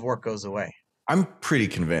proof of work goes away. I'm pretty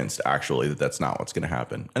convinced, actually, that that's not what's going to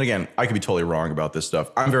happen. And again, I could be totally wrong about this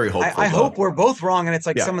stuff. I'm very hopeful. I hope we're both wrong, and it's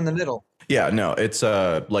like Yeah. some in the middle. Yeah, no, it's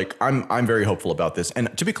like I'm very hopeful about this.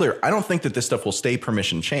 And to be clear, I don't think that this stuff will stay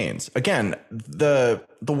permission chains. Again, the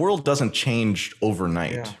world doesn't change Yeah.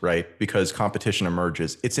 overnight, right? Because competition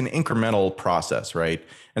emerges. It's an incremental process, right?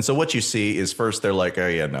 And so what you see is first they're like, oh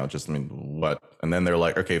yeah, no, just I mean what? And then they're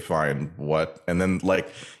like, okay, fine, what? And then like,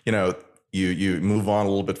 you know, you move on a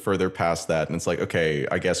little bit further past that, and it's like, okay,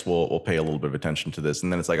 I guess we'll pay a little bit of attention to this, and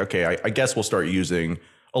then it's like, okay, I guess we'll start using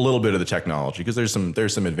a little bit of the technology because there's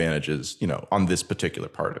some advantages, you know, on this particular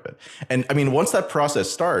part of it. And I mean, once that process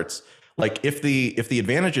starts, like if the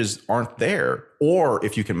advantages aren't there, or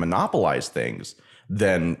if you can monopolize things,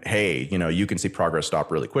 then hey, you know, you can see progress stop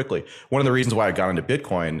really quickly. One of the reasons why I got into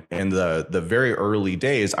Bitcoin in the very early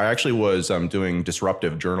days, I actually was doing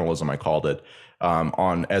disruptive journalism, I called it,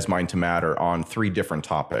 on As Mind to Matter on three different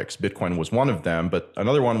topics. Bitcoin was one of them, but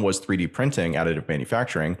another one was 3D printing, additive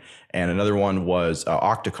manufacturing, and another one was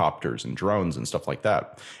octocopters and drones and stuff like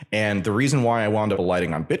that. And the reason why I wound up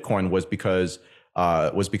alighting on Bitcoin was because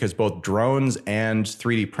both drones and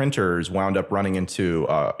 3D printers wound up running into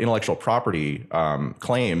intellectual property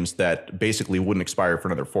claims that basically wouldn't expire for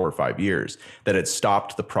another 4 or 5 years, that had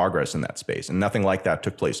stopped the progress in that space. And nothing like that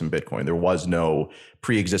took place in Bitcoin. There was no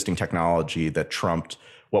pre-existing technology that trumped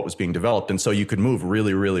what was being developed. And so you could move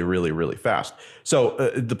really, really, really, really fast. So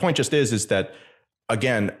the point just is that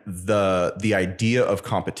again, the idea of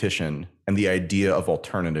competition and the idea of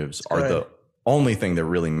alternatives are the only thing that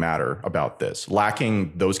really matter about this.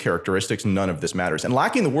 Lacking those characteristics, none of this matters. And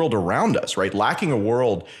lacking the world around us, right? Lacking a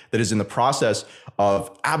world that is in the process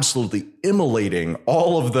of absolutely immolating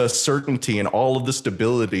all of the certainty and all of the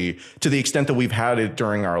stability to the extent that we've had it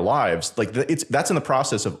during our lives. Like that's in the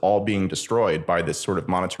process of all being destroyed by this sort of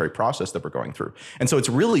monetary process that we're going through. And so it's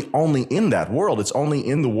really only in that world. It's only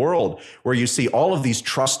in the world where you see all of these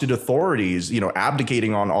trusted authorities, you know,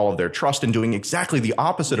 abdicating on all of their trust and doing exactly the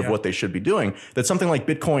opposite of what they should be doing, that something like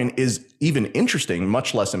Bitcoin is even interesting,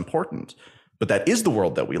 much less important. But that is the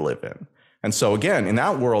world that we live in. And so again, in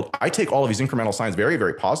that world, I take all of these incremental signs very,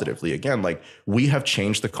 very positively. Again, like we have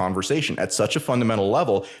changed the conversation at such a fundamental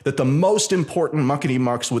level that the most important muckety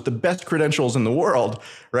mucks with the best credentials in the world,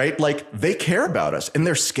 right? Like they care about us and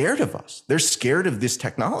they're scared of us. They're scared of this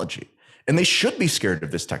technology. And they should be scared of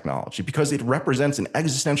this technology because it represents an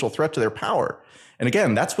existential threat to their power. And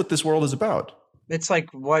again, that's what this world is about. It's like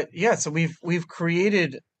so we've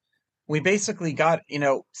created, we basically got,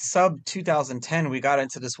 sub 2010, we got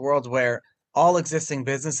into this world where all existing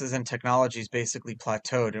businesses and technologies basically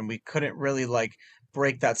plateaued, and we couldn't really like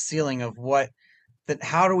break that ceiling of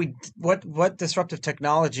how do we, what disruptive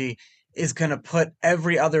technology is going to put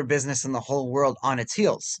every other business in the whole world on its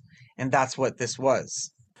heels. And that's what this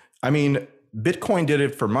was. I mean, Bitcoin did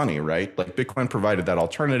it for money, right? Like Bitcoin provided that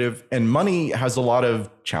alternative, and money has a lot of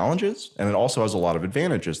challenges and it also has a lot of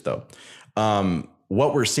advantages though.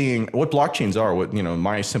 What we're seeing, what blockchains are,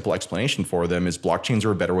 my simple explanation for them is blockchains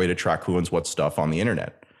are a better way to track who owns what stuff on the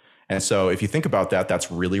internet. And so if you think about that, that's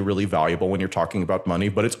really, really valuable when you're talking about money,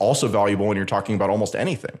 but it's also valuable when you're talking about almost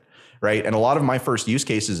anything, right? And a lot of my first use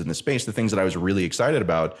cases in this space, the things that I was really excited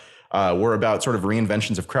about, were about sort of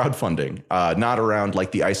reinventions of crowdfunding, not around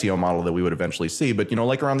like the ICO model that we would eventually see, but,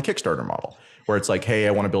 like around the Kickstarter model, where it's like, hey,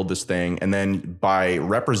 I want to build this thing. And then by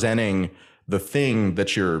representing the thing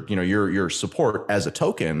that your support as a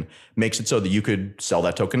token makes it so that you could sell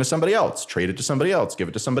that token to somebody else, trade it to somebody else, give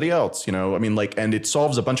it to somebody else, and it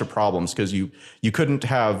solves a bunch of problems because you couldn't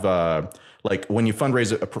have, like when you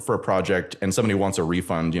fundraise for a project and somebody wants a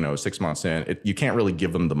refund, 6 months in, you can't really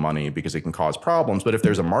give them the money because it can cause problems. But if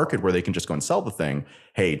there's a market where they can just go and sell the thing,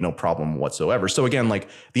 hey, no problem whatsoever. So again, like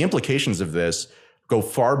the implications of this go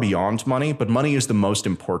far beyond money, but money is the most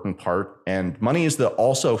important part. And money is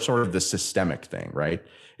also sort of the systemic thing, right?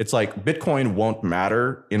 It's like Bitcoin won't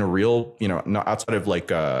matter in a real, not outside of like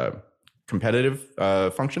a competitive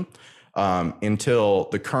function until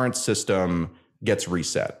the current system gets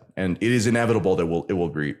reset. And it is inevitable that it will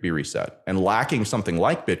be reset. And lacking something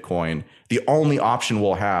like Bitcoin, the only option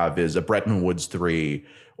we'll have is a Bretton Woods 3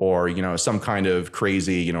 or, some kind of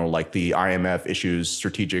crazy, like the IMF issues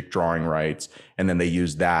strategic drawing rights, and then they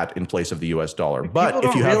use that in place of the US dollar. But People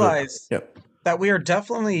if you don't have realize that we are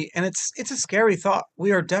definitely, and it's a scary thought,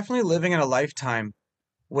 we are definitely living in a lifetime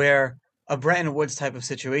where a Bretton Woods type of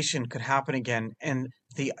situation could happen again. And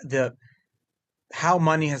the how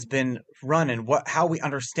money has been run and how we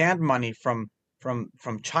understand money from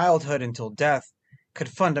childhood until death could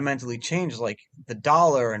fundamentally change, like the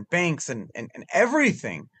dollar and banks and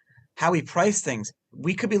everything, how we price things.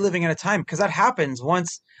 We could be living in a time, because that happens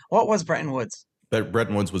once. What was Bretton Woods?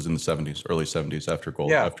 Bretton Woods was in the 70s, early 70s after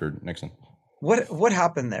Yeah. after Nixon. What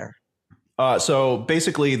happened there? So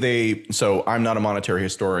basically, so I'm not a monetary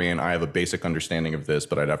historian. I have a basic understanding of this,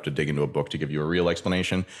 but I'd have to dig into a book to give you a real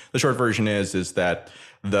explanation. The short version is that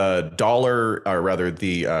the dollar, or rather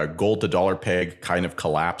the gold to dollar peg kind of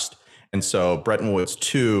collapsed. And so Bretton Woods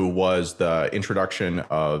 2 was the introduction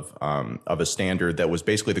of a standard that was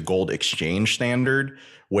basically the gold exchange standard,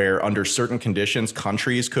 where under certain conditions,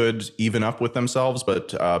 countries could even up with themselves.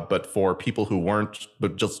 But for people who weren't,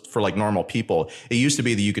 but just for like normal people, it used to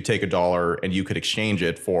be that you could take a dollar and you could exchange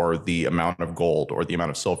it for the amount of gold or the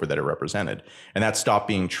amount of silver that it represented. And that stopped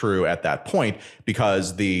being true at that point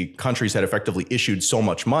because the countries had effectively issued so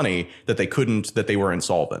much money that they were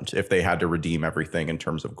insolvent if they had to redeem everything in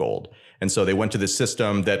terms of gold. And so they went to this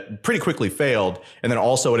system that pretty quickly failed. And then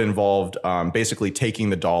also it involved basically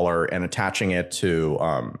taking the dollar and attaching it to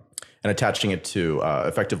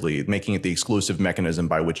effectively making it the exclusive mechanism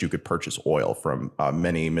by which you could purchase oil from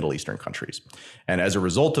many Middle Eastern countries. And as a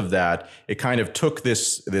result of that, it kind of took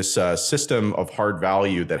this system of hard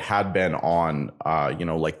value that had been on,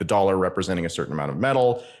 like the dollar representing a certain amount of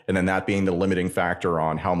metal, and then that being the limiting factor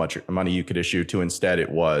on how much money you could issue, to instead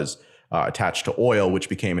it was attached to oil, which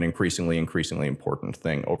became an increasingly important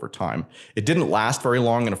thing over time. It didn't last very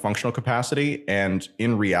long in a functional capacity. And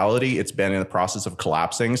in reality, it's been in the process of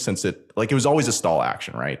collapsing since it was always a stall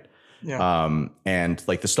action, right? Yeah. And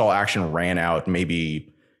like the stall action ran out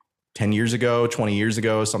maybe 10 years ago, 20 years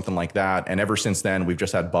ago, something like that. And ever since then, we've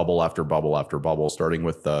just had bubble after bubble after bubble, starting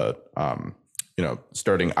with I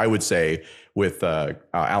would say with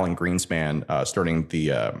Alan Greenspan starting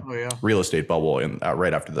the real estate bubble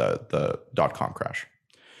right after the .com crash.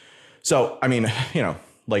 So, I mean,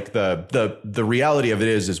 like the reality of it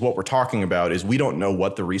is what we're talking about is we don't know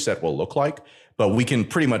what the reset will look like, but we can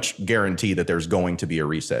pretty much guarantee that there's going to be a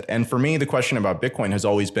reset. And for me, the question about Bitcoin has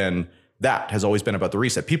always been about the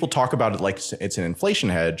reset. People talk about it like it's an inflation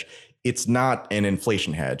hedge. It's not an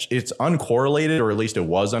inflation hedge. It's uncorrelated, or at least it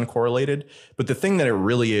was uncorrelated. But the thing that it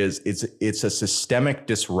really is it's a systemic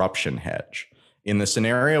disruption hedge. In the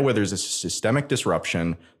scenario where there's a systemic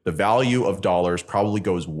disruption, the value of dollars probably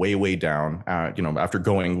goes way, way down, after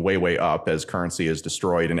going way, way up as currency is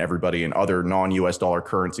destroyed and everybody in other non-US dollar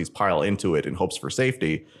currencies pile into it in hopes for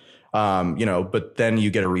safety. But then you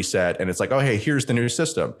get a reset and it's like, oh, hey, here's the new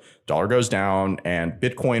system. Dollar goes down and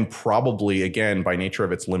Bitcoin probably, again, by nature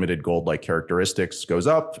of its limited gold-like characteristics, goes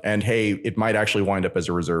up. And hey, it might actually wind up as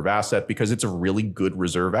a reserve asset because it's a really good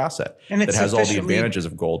reserve asset And that has all the advantages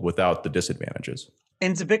of gold without the disadvantages.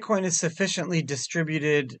 And the Bitcoin is sufficiently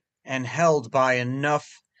distributed and held by enough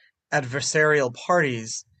adversarial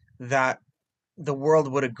parties that the world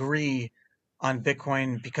would agree on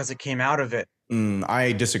Bitcoin because it came out of it.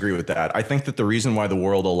 I disagree with that. I think that the reason why the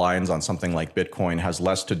world aligns on something like Bitcoin has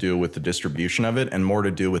less to do with the distribution of it and more to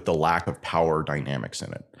do with the lack of power dynamics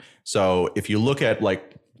in it. So if you look at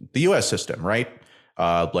like the US system, right?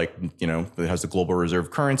 It has the global reserve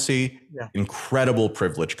currency. Yeah. Incredible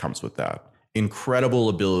privilege comes with that. Incredible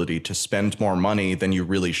ability to spend more money than you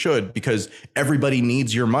really should because everybody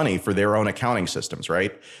needs your money for their own accounting systems,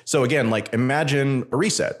 right? So again, like imagine a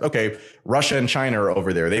reset. Okay, Russia and China are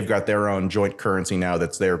over there. They've got their own joint currency now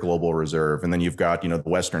that's their global reserve. And then you've got, the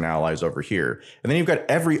Western allies over here. And then you've got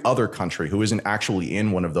every other country who isn't actually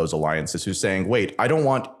in one of those alliances who's saying, wait, I don't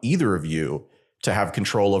want either of you to have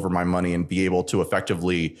control over my money and be able to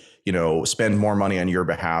effectively, spend more money on your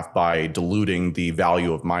behalf by diluting the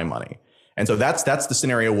value of my money. And so that's the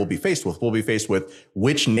scenario we'll be faced with. We'll be faced with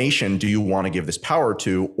which nation do you want to give this power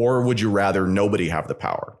to, or would you rather nobody have the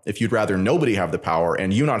power? If you'd rather nobody have the power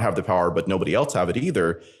and you not have the power, but nobody else have it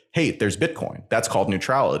either, hey, there's Bitcoin. That's called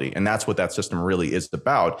neutrality. And that's what that system really is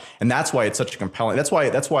about. And that's why it's such a compelling, that's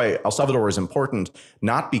why El Salvador is important,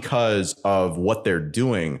 not because of what they're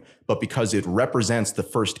doing, but because it represents the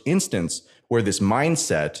first instance where this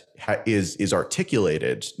mindset is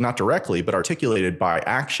articulated, not directly, but articulated by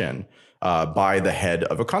action. By the head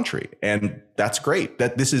of a country. And that's great.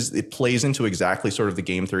 It plays into exactly sort of the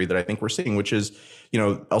game theory that I think we're seeing, which is,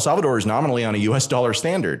 El Salvador is nominally on a US dollar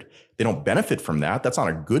standard. They don't benefit from that. That's not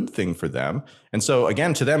a good thing for them. And so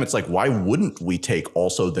again, to them, it's like, why wouldn't we take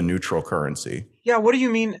also the neutral currency? Yeah, what do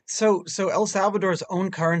you mean? So El Salvador's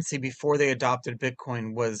own currency before they adopted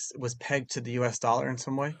Bitcoin was pegged to the US dollar in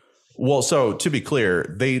some way? Well, so to be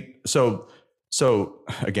clear, So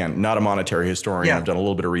again, not a monetary historian. Yeah. I've done a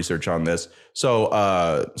little bit of research on this. So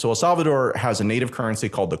El Salvador has a native currency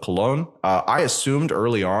called the colon. I assumed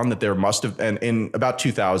early on that there must have, and in about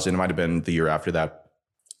 2000, it might have been the year after that,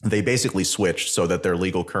 they basically switched so that their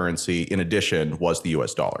legal currency, in addition, was the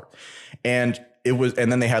US dollar. And it was,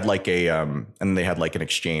 and then they had like an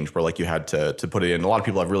exchange where like you had to put it in. A lot of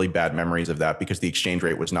people have really bad memories of that because the exchange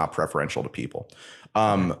rate was not preferential to people.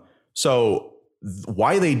 So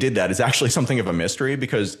why they did that is actually something of a mystery,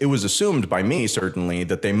 because it was assumed by me, certainly,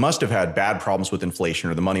 that they must have had bad problems with inflation,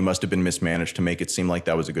 or the money must have been mismanaged to make it seem like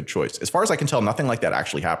that was a good choice. As far as I can tell, nothing like that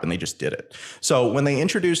actually happened. They just did it. So when they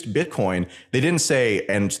introduced Bitcoin, they didn't say,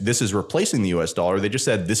 and this is replacing the US dollar. They just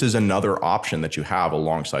said, this is another option that you have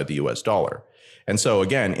alongside the US dollar. And so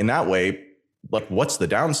again, in that way, like, what's the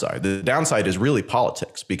downside? The downside is really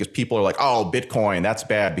politics, because people are like, oh, Bitcoin, that's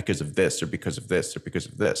bad because of this or because of this or because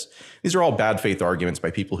of this. These are all bad faith arguments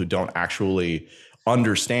by people who don't actually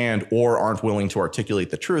understand or aren't willing to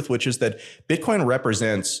articulate the truth, which is that Bitcoin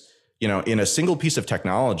represents, in a single piece of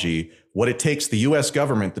technology, what it takes the US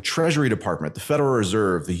government, the Treasury Department, the Federal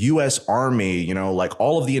Reserve, the US Army, like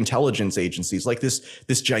all of the intelligence agencies, like this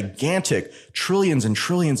gigantic trillions and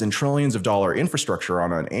trillions and trillions of dollar infrastructure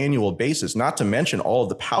on an annual basis, not to mention all of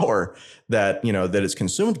the power that, that is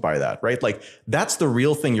consumed by that, right? Like, that's the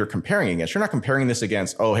real thing you're comparing against. You're not comparing this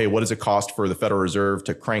against, oh, hey, what does it cost for the Federal Reserve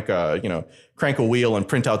to crank a wheel and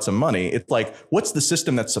print out some money? It's like, what's the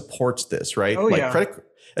system that supports this, right? Oh, like yeah.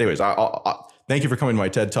 Anyways, thank you for coming to my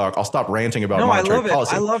TED Talk. I'll stop ranting about No, I monetary love it.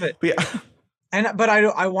 policy. I love it. But yeah, But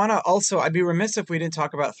I want to also, I'd be remiss if we didn't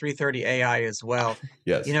talk about 330 AI as well.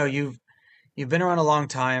 yes, You've been around a long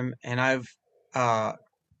time, and uh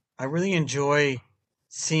I really enjoy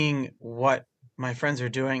seeing what my friends are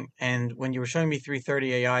doing. And when you were showing me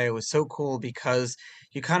 330 AI, it was so cool because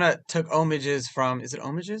you kind of took homages from, is it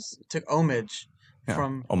homages? Took homage yeah,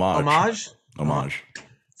 from homage, homage? Uh, homage.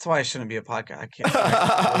 that's why I shouldn't be a podcast. I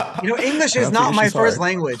can't. English is not my Pronunciation's first hard.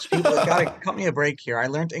 language. People got to cut me a break here. I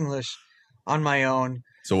learned English on my own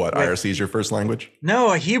So what? with IRC is your first language?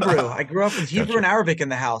 no, a Hebrew. I grew up with Hebrew Gotcha. and Arabic in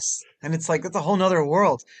the house, and it's like that's a whole nother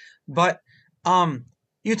world. But um,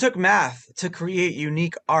 you took math to create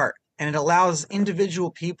unique art, and it allows individual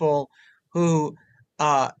people who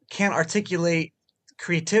can't articulate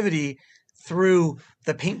creativity through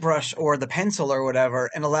the paintbrush or the pencil or whatever,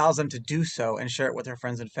 and allows them to do so and share it with their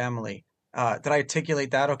friends and family. Did I articulate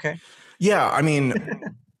that okay? Yeah, I mean,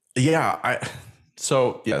 yeah,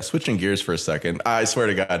 so yeah, switching gears for a second. I swear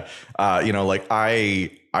to God, like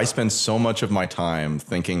I spend so much of my time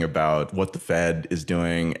thinking about what the Fed is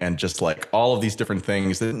doing and just like all of these different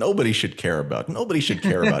things that nobody should care about. Nobody should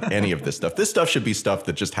care about any of this stuff. This stuff should be stuff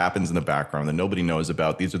that just happens in the background that nobody knows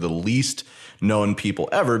about. These are the least known people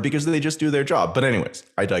ever because they just do their job. But anyways,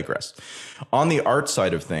 I digress. On the art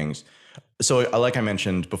side of things, so like I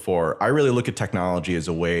mentioned before, I really look at technology as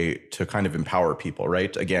a way to kind of empower people,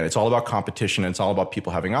 right? Again, it's all about competition. And it's all about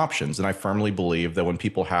people having options. And I firmly believe that when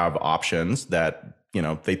people have options that,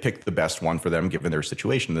 they pick the best one for them, given their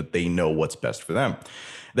situation, that they know what's best for them.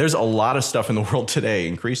 There's a lot of stuff in the world today,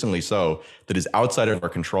 increasingly so, that is outside of our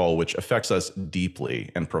control, which affects us deeply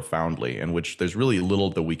and profoundly, and which there's really little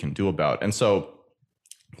that we can do about. And so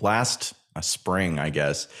last spring, I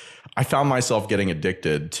guess, I found myself getting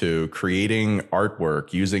addicted to creating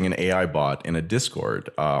artwork using an AI bot in a Discord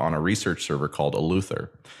on a research server called Eleuther.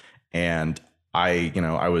 And I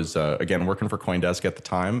was again working for CoinDesk at the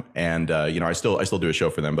time, and I still do a show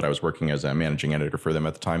for them, but I was working as a managing editor for them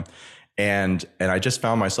at the time. And I just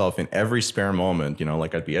found myself in every spare moment,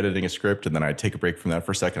 like I'd be editing a script and then I'd take a break from that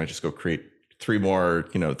for a second. I'd just go create three more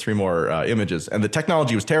images. And the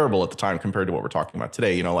technology was terrible at the time compared to what we're talking about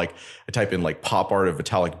today. Like I type in like pop art of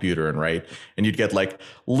Vitalik Buterin, right? And you'd get like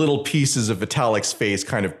little pieces of Vitalik's face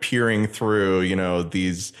kind of peering through,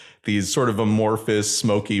 these sort of amorphous,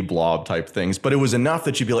 smoky blob type things. But it was enough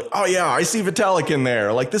that you'd be like, oh yeah, I see Vitalik in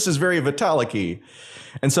there. Like this is very Vitalik-y.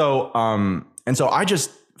 And so I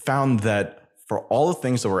just found that for all the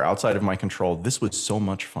things that were outside of my control, this was so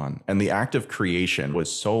much fun. And the act of creation was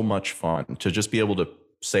so much fun to just be able to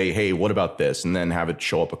say, hey, what about this? And then have it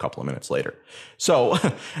show up a couple of minutes later. So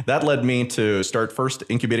that led me to start first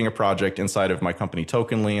incubating a project inside of my company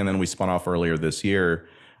Tokenly. And then we spun off earlier this year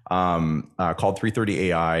called 330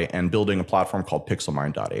 AI and building a platform called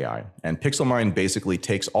Pixelmind.ai. And Pixelmind basically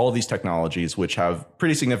takes all of these technologies, which have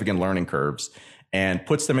pretty significant learning curves, and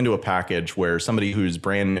puts them into a package where somebody who's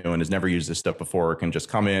brand new and has never used this stuff before can just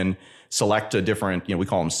come in, select a different, we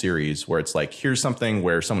call them series, where it's like, here's something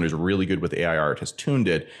where someone who's really good with AI art has tuned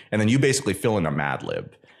it. And then you basically fill in a Mad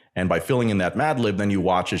Lib. And by filling in that Mad Lib, then you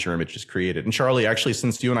watch as your image is created. And Charlie, actually,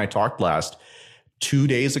 since you and I talked last 2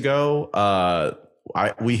 days ago,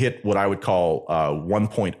 we hit what I would call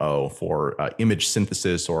 1.0 for image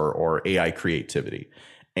synthesis or AI creativity.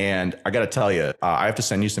 And I got to tell you, I have to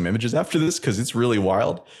send you some images after this because it's really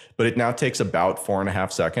wild. But it now takes about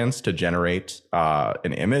 4.5 seconds to generate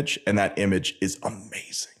an image, and that image is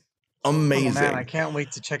amazing, Oh man, I amazing. can't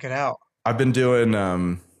wait to check it out. I've been doing,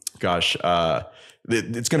 gosh,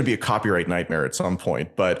 it's going to be a copyright nightmare at some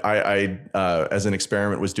point. But as an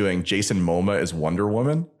experiment, was doing Jason Momoa as Wonder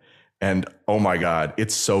Woman, and oh my god,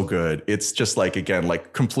 it's so good. It's just like, again,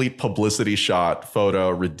 like complete publicity shot,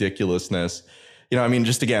 photo ridiculousness. I mean,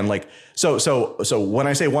 just again, like so when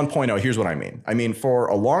I say 1.0, here's what I mean. I mean, for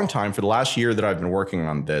a long time, for the last year that I've been working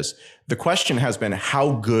on this, the question has been,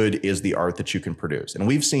 how good is the art that you can produce? And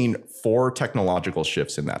we've seen 4 technological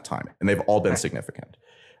shifts in that time, and they've all been Okay. significant.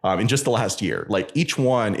 In just the last year, like each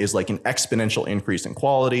one is like an exponential increase in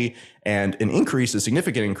quality and an increase, a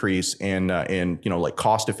significant increase in like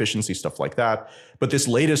cost efficiency, stuff like that. But this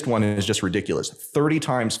latest one is just ridiculous: 30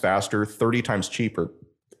 times faster, 30 times cheaper,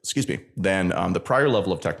 excuse me, than the prior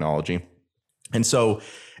level of technology. And so,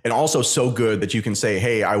 and also so good that you can say,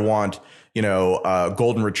 hey, I want, a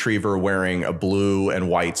golden retriever wearing a blue and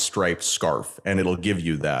white striped scarf, and it'll give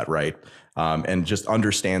you that, right? And just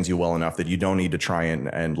understands you well enough that you don't need to try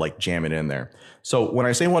and like jam it in there. So when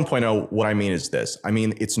I say 1.0, what I mean is this. I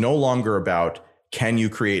mean, it's no longer about, can you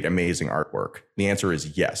create amazing artwork? The answer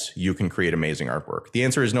is yes, you can create amazing artwork. The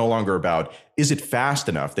answer is no longer about, is it fast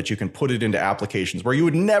enough that you can put it into applications where you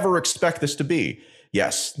would never expect this to be?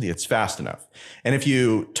 Yes, it's fast enough. And if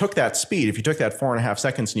you took that speed, if you took that 4.5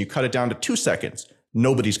 seconds and you cut it down to 2 seconds,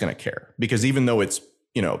 nobody's going to care, because even though it's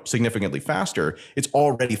significantly faster, it's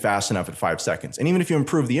already fast enough at 5 seconds. And even if you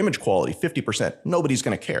improve the image quality 50%, nobody's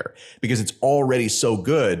going to care, because it's already so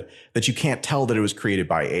good that you can't tell that it was created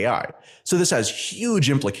by AI. So this has huge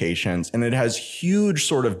implications, and it has huge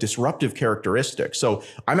sort of disruptive characteristics. So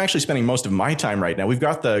I'm actually spending most of my time right now. We've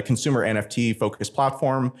got the consumer NFT focused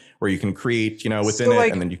platform where you can create, within So it,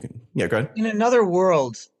 like and then you can, yeah, go ahead. in another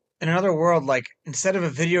world, like instead of a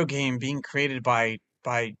video game being created by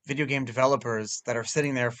video game developers that are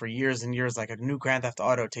sitting there for years and years, like a new Grand Theft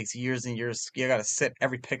Auto takes years and years. You got to sit,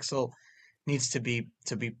 every pixel needs to be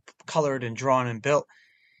colored and drawn and built.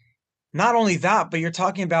 Not only that, but you're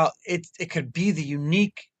talking about it could be the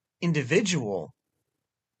unique individual,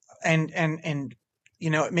 and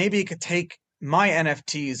maybe it could take my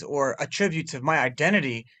NFTs or attribute to my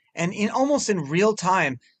identity, and in almost in real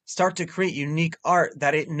time start to create unique art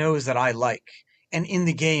that it knows that I like, and in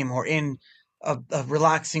the game or in a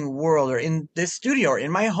relaxing world or in this studio or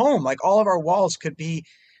in my home, like all of our walls could be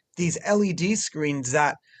these LED screens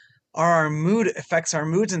that are our mood, affects our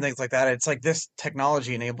moods and things like that. It's like this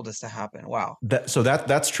technology enabled this to happen. Wow.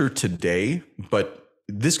 That's true today, but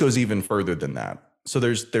this goes even further than that. So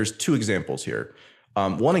there's 2 examples here.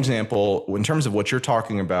 One example, in terms of what you're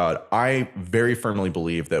talking about, I very firmly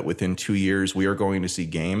believe that within 2 years we are going to see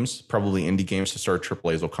games, probably indie games to start.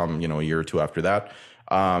 AAA's will come, a year or two after that,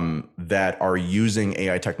 that are using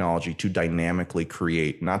AI technology to dynamically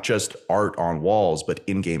create not just art on walls, but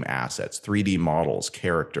in-game assets, 3D models,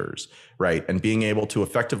 characters, right? And being able to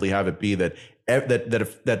effectively have it be that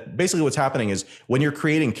basically what's happening is, when you're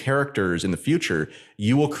creating characters in the future,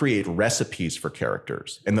 you will create recipes for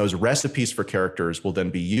characters, and those recipes for characters will then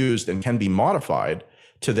be used and can be modified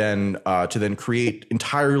to then create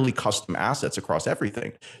entirely custom assets across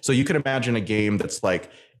everything. So you can imagine a game that's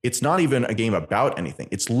like, it's not even a game about anything.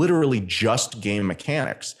 It's literally just game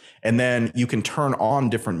mechanics. And then you can turn on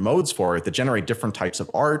different modes for it that generate different types of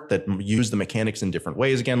art that use the mechanics in different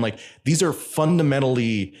ways. Again, like these are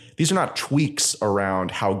not tweaks around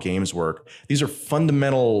how games work. These are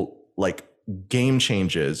fundamental, like, game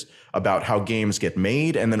changes about how games get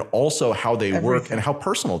made, and then also how they work and Everything. how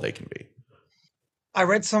personal they can be. I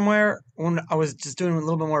read somewhere when I was just doing a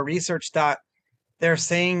little bit more research that they're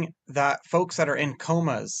saying that folks that are in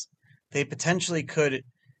comas, they potentially could,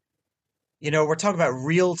 we're talking about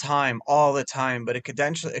real time all the time, but it could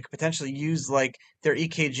potentially use like their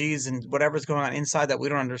EKGs and whatever's going on inside that we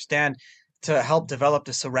don't understand to help develop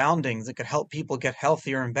the surroundings. It could help people get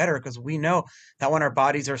healthier and better, because we know that when our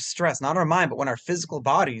bodies are stressed, not our mind, but when our physical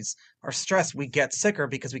bodies are stressed, we get sicker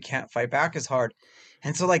because we can't fight back as hard.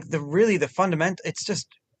 And so like the fundamental, it's just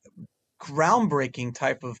groundbreaking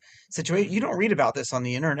type of situation. You don't read about this on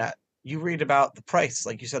the internet. You read about the price,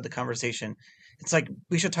 like you said, the conversation. It's like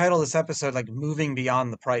we should title this episode like "Moving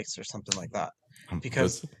Beyond the Price" or something like that,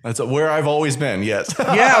 because That's where I've always been. Yes,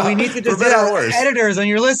 yeah, we need to for just better or worse. editors when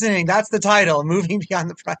you're listening. That's the title, "Moving Beyond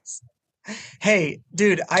the Price." Hey,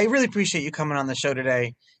 dude, I really appreciate you coming on the show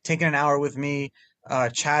today, taking an hour with me.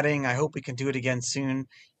 chatting. I hope we can do it again soon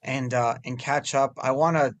and catch up. I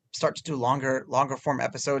want to start to do longer form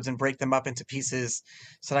episodes and break them up into pieces,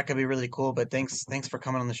 so that could be really cool. But thanks for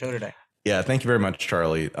coming on the show today. Yeah, thank you very much,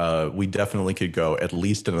 Charlie. We definitely could go at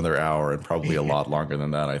least another hour and probably a lot longer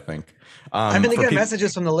than that, I think. I'm gonna For get people,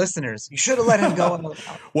 messages from the listeners. You should have let him go another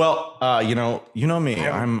hour. well, you know me.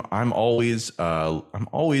 I, I'm always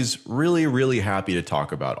really really happy to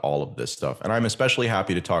talk about all of this stuff, and I'm especially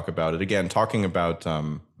happy to talk about it again.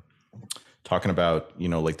 Talking about, you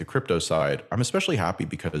know, like the crypto side, I'm especially happy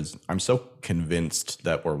because I'm so convinced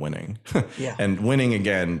that we're winning. yeah. And winning,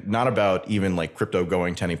 again, not about even like crypto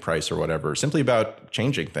going to any price or whatever, simply about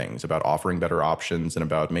changing things, about offering better options, and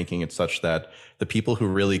about making it such that the people who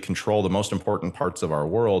really control the most important parts of our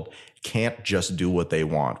world can't just do what they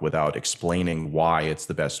want without explaining why it's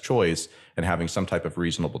the best choice and having some type of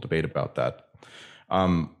reasonable debate about that.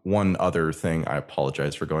 One other thing, I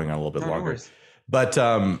apologize for going on a little bit No, no longer, worries. but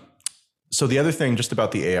so the other thing just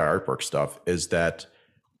about the AI artwork stuff is that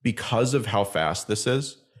because of how fast this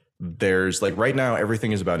is, there's like right now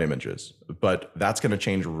everything is about images, but that's going to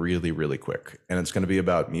change really, really quick. And it's going to be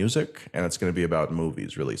about music, and it's going to be about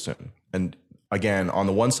movies really soon. And again, on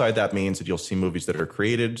the one side, that means that you'll see movies that are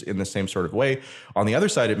created in the same sort of way. On the other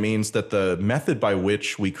side, it means that the method by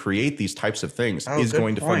which we create these types of things Oh, is good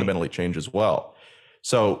going to point. fundamentally change as well.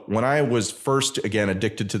 So when I was first, again,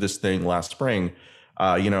 addicted to this thing last spring,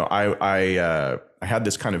 I had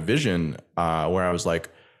this kind of vision where I was like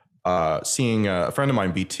seeing a friend of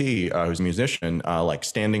mine, BT, who's a musician, like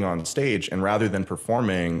standing on stage, and rather than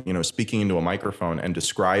performing, you know, speaking into a microphone and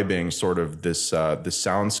describing sort of this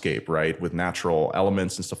soundscape, right, with natural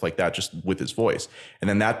elements and stuff like that, just with his voice, and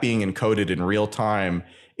then that being encoded in real time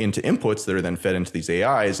into inputs that are then fed into these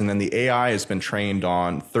AIs. And then the AI has been trained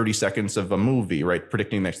on 30 seconds of a movie, right?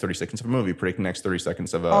 Predicting the next 30 seconds of a movie, predicting the next 30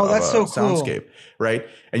 seconds of Oh, that's a so cool. soundscape, right?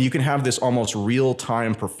 And you can have this almost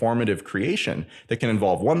real-time performative creation that can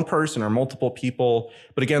involve one person or multiple people.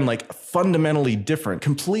 But again, like a fundamentally different,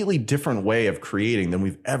 completely different way of creating than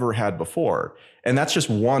we've ever had before. And that's just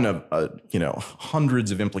one of, hundreds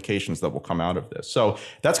of implications that will come out of this. So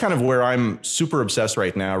that's kind of where I'm super obsessed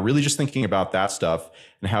right now, really just thinking about that stuff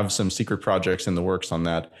and have some secret projects in the works on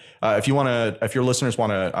that. If your listeners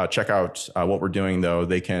want to check out what we're doing, though,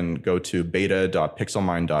 they can go to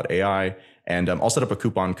beta.pixelmind.ai, and I'll set up a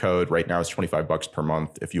coupon code. Right now it's $25 per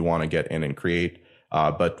month if you want to get in and create.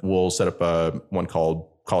 But we'll set up one call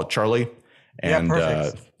it Charlie. Yeah, And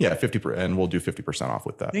perfect. 50%, and we'll do 50% off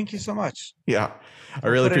with that. Thank you so much. Yeah. I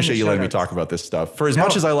We'll really put it in the appreciate you show letting me notes. talk about this stuff. For as No,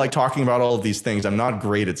 much as I like talking about all of these things, I'm not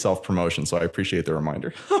great at self-promotion, so I appreciate the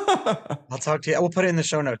reminder. I'll talk to you. We'll put it in the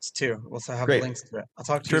show notes too. We'll also have Great. links to it. I'll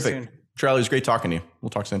talk to you Terrific. soon. Charlie, it was great talking to you. We'll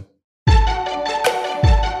talk soon.